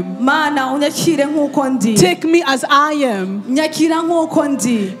am. Mana unyakire nk'uko ndi. Take me as I am. Nyakira nk'uko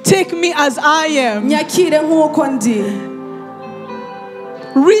ndi. Take me as I am. Nyakire nk'uko ndi.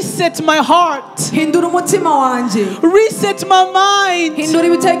 Reset my heart. Hindura umutima wanje. Reset my mind. Hindura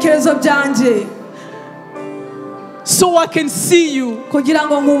ibitekerezo byanje. So I can see you. Kugira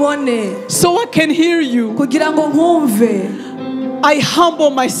ngo nkubone. So I can hear you. Kugira ngo nkumve. I humble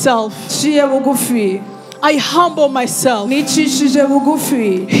myself. Ciye bugufi. I humble myself. Nicishije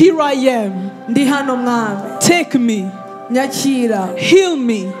bugufi. Here I am. Ndi hano Mwami. Take me. Nyakira. Heal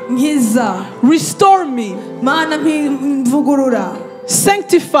me. Nkiza. Restore me. Mana mvugurura.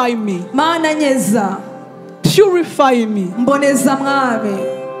 Sanctify me. Mana nyeza. Purify me. Mboneza Mwami.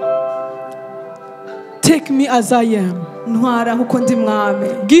 Take me as I am. Ntwara nkuko ndi Mwami.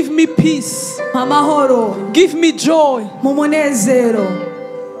 Give me peace. Amahoro. Give me joy. Mu munezero.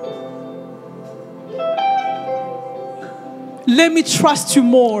 Let me trust you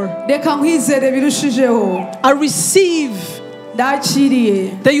more. Reka nkwizere birushijeho. I receive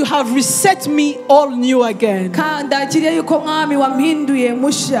Ndakiriye. that you have reset me all new again. Ndakiriye yuko Mwami wampinduye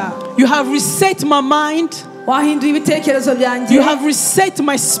mushya. You have reset my mind. Wahinduye ibitekerezo byanjye. You have reset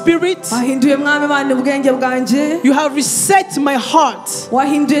my spirit. Wahinduye Mwami Mana ubwenge bwanjye. You have reset my heart.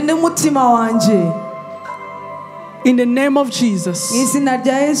 Wahinduye n'umutima wanje. In the name of Jesus. Mu izina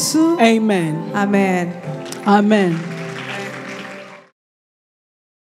rya Yesu. Amen. Amen. Amen.